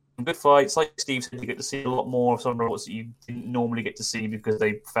 you got some good fights. Like Steve said, you get to see a lot more of some robots that you didn't normally get to see because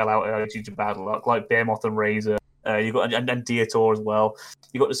they fell out due to bad luck, like Behemoth and Razor. You got and Dietor as well.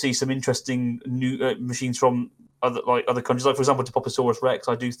 You got to see some interesting new machines from other countries, like for example, Toposaurus Rex.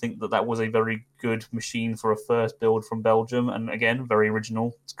 I do think that was a very good machine for a first build from Belgium, and again, very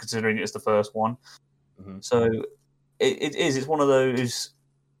original considering it's the first one. So it's one of those.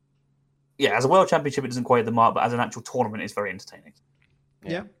 Yeah, as a world championship, it doesn't quite hit the mark, but as an actual tournament, it's very entertaining.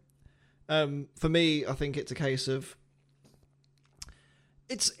 Yeah. For me, I think it's a case of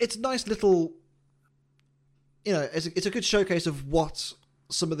it's a nice little. It's a good showcase of what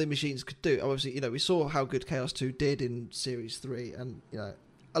some of the machines could do. Obviously, we saw how good Chaos 2 did in Series 3, and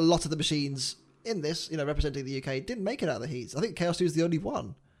a lot of the machines in this, representing the UK, didn't make it out of the heats. I think Chaos 2 is the only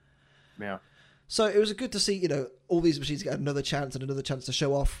one. Yeah. So it was good to see, all these machines get another chance to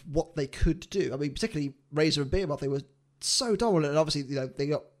show off what they could do. I mean, particularly Razor and Behemoth, they were so dominant, and obviously, they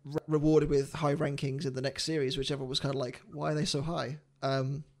got rewarded with high rankings in the next series, which everyone was kind of like, why are they so high?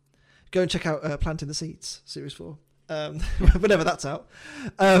 Go and check out Planting the Seeds, Series 4. Whenever that's out.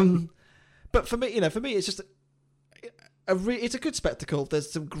 But for me, it's just it's a good spectacle.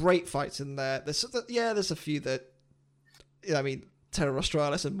 There's some great fights in there. There's a few that, Terror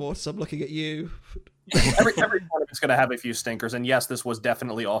Australis and Mortis, I'm looking at you. Every tournament's going to have a few stinkers, and yes, this was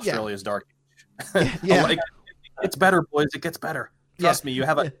definitely Australia's Dark Age. It's better, boys. It gets better. Trust me, you'll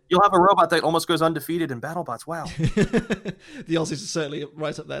have a robot that almost goes undefeated in BattleBots. Wow. The Aussies are certainly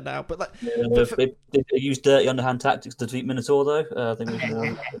right up there now. But they use dirty underhand tactics to defeat Minotaur, though. I think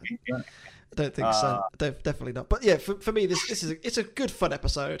I don't think so. Definitely not. But yeah, for me, it's a good fun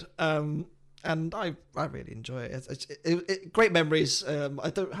episode. And I really enjoy it. Great memories. I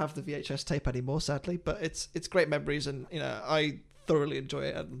don't have the VHS tape anymore, sadly, but it's great memories, and I thoroughly enjoy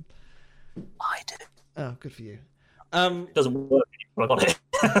it. And I did. Oh, good for you. It doesn't work anymore. I got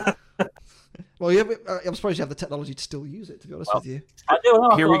it. Well, I'm surprised you have the technology to still use it, to be honest with you. I do.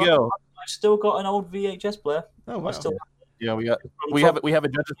 Here we go. I've still got an old VHS player. Oh, wow. We have a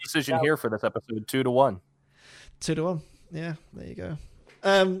judge's decision here for this episode, 2-1. 2-1. Yeah, there you go.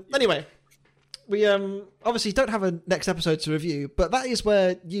 Anyway, we obviously don't have a next episode to review, but that is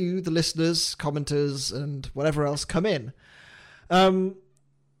where you, the listeners, commenters, and whatever else come in.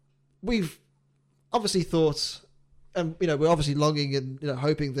 We've obviously thought, we're obviously longing and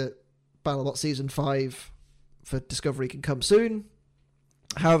hoping that BattleBot Season 5 for Discovery can come soon.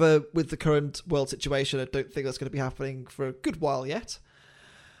 However, with the current world situation, I don't think that's going to be happening for a good while yet.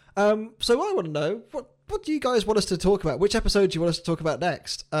 So I want to know, what do you guys want us to talk about? Which episode do you want us to talk about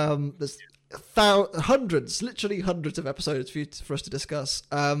next? There's literally hundreds of episodes for us to discuss.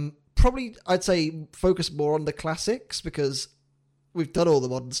 Probably, I'd say, focus more on the classics, because we've done all the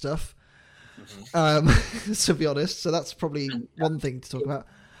modern stuff. To be honest, so that's probably one thing to talk about.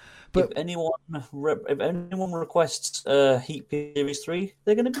 But if anyone requests Heat Series 3,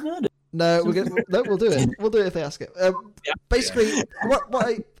 they're going to be murdered. No, we'll do it. We'll do it if they ask it. Basically,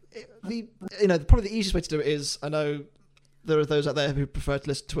 probably the easiest way to do it is, I know there are those out there who prefer to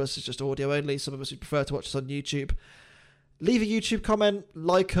listen to us as just audio only. Some of us who prefer to watch us on YouTube. Leave a YouTube comment,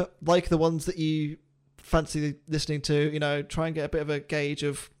 like the ones that you fancy listening to. Try and get a bit of a gauge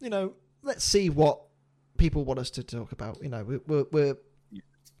of, let's see what people want us to talk about. You know, we're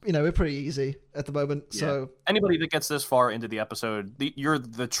we're pretty easy at the moment. Yeah. So anybody that gets this far into the episode, you're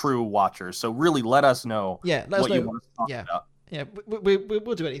the true watchers. So really, let us know. Yeah, let us know. You want us to talk about. Yeah,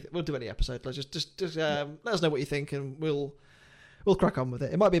 we'll do anything. We'll do any episode. Like just let us know what you think, and we'll crack on with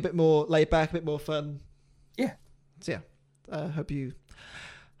it. It might be a bit more laid back, a bit more fun. Yeah. So yeah, hope you've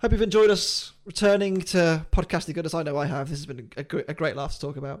enjoyed us returning to podcasting good as I know I have. This has been a great laugh to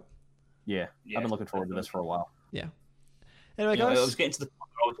talk about. Yeah, I've been looking forward to this for a while. Yeah. Anyway, guys, I was getting to the point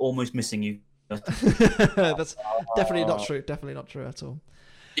where I was almost missing you. That's definitely not true. Definitely not true at all.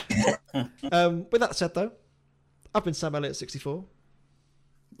 With that said, though, I've been Sam Elliott 64.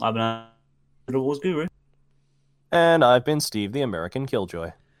 I've been the Wars Guru. And I've been Steve, the American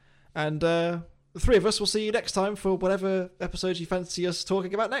Killjoy. And the three of us will see you next time for whatever episode you fancy us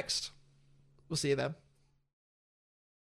talking about next. We'll see you then.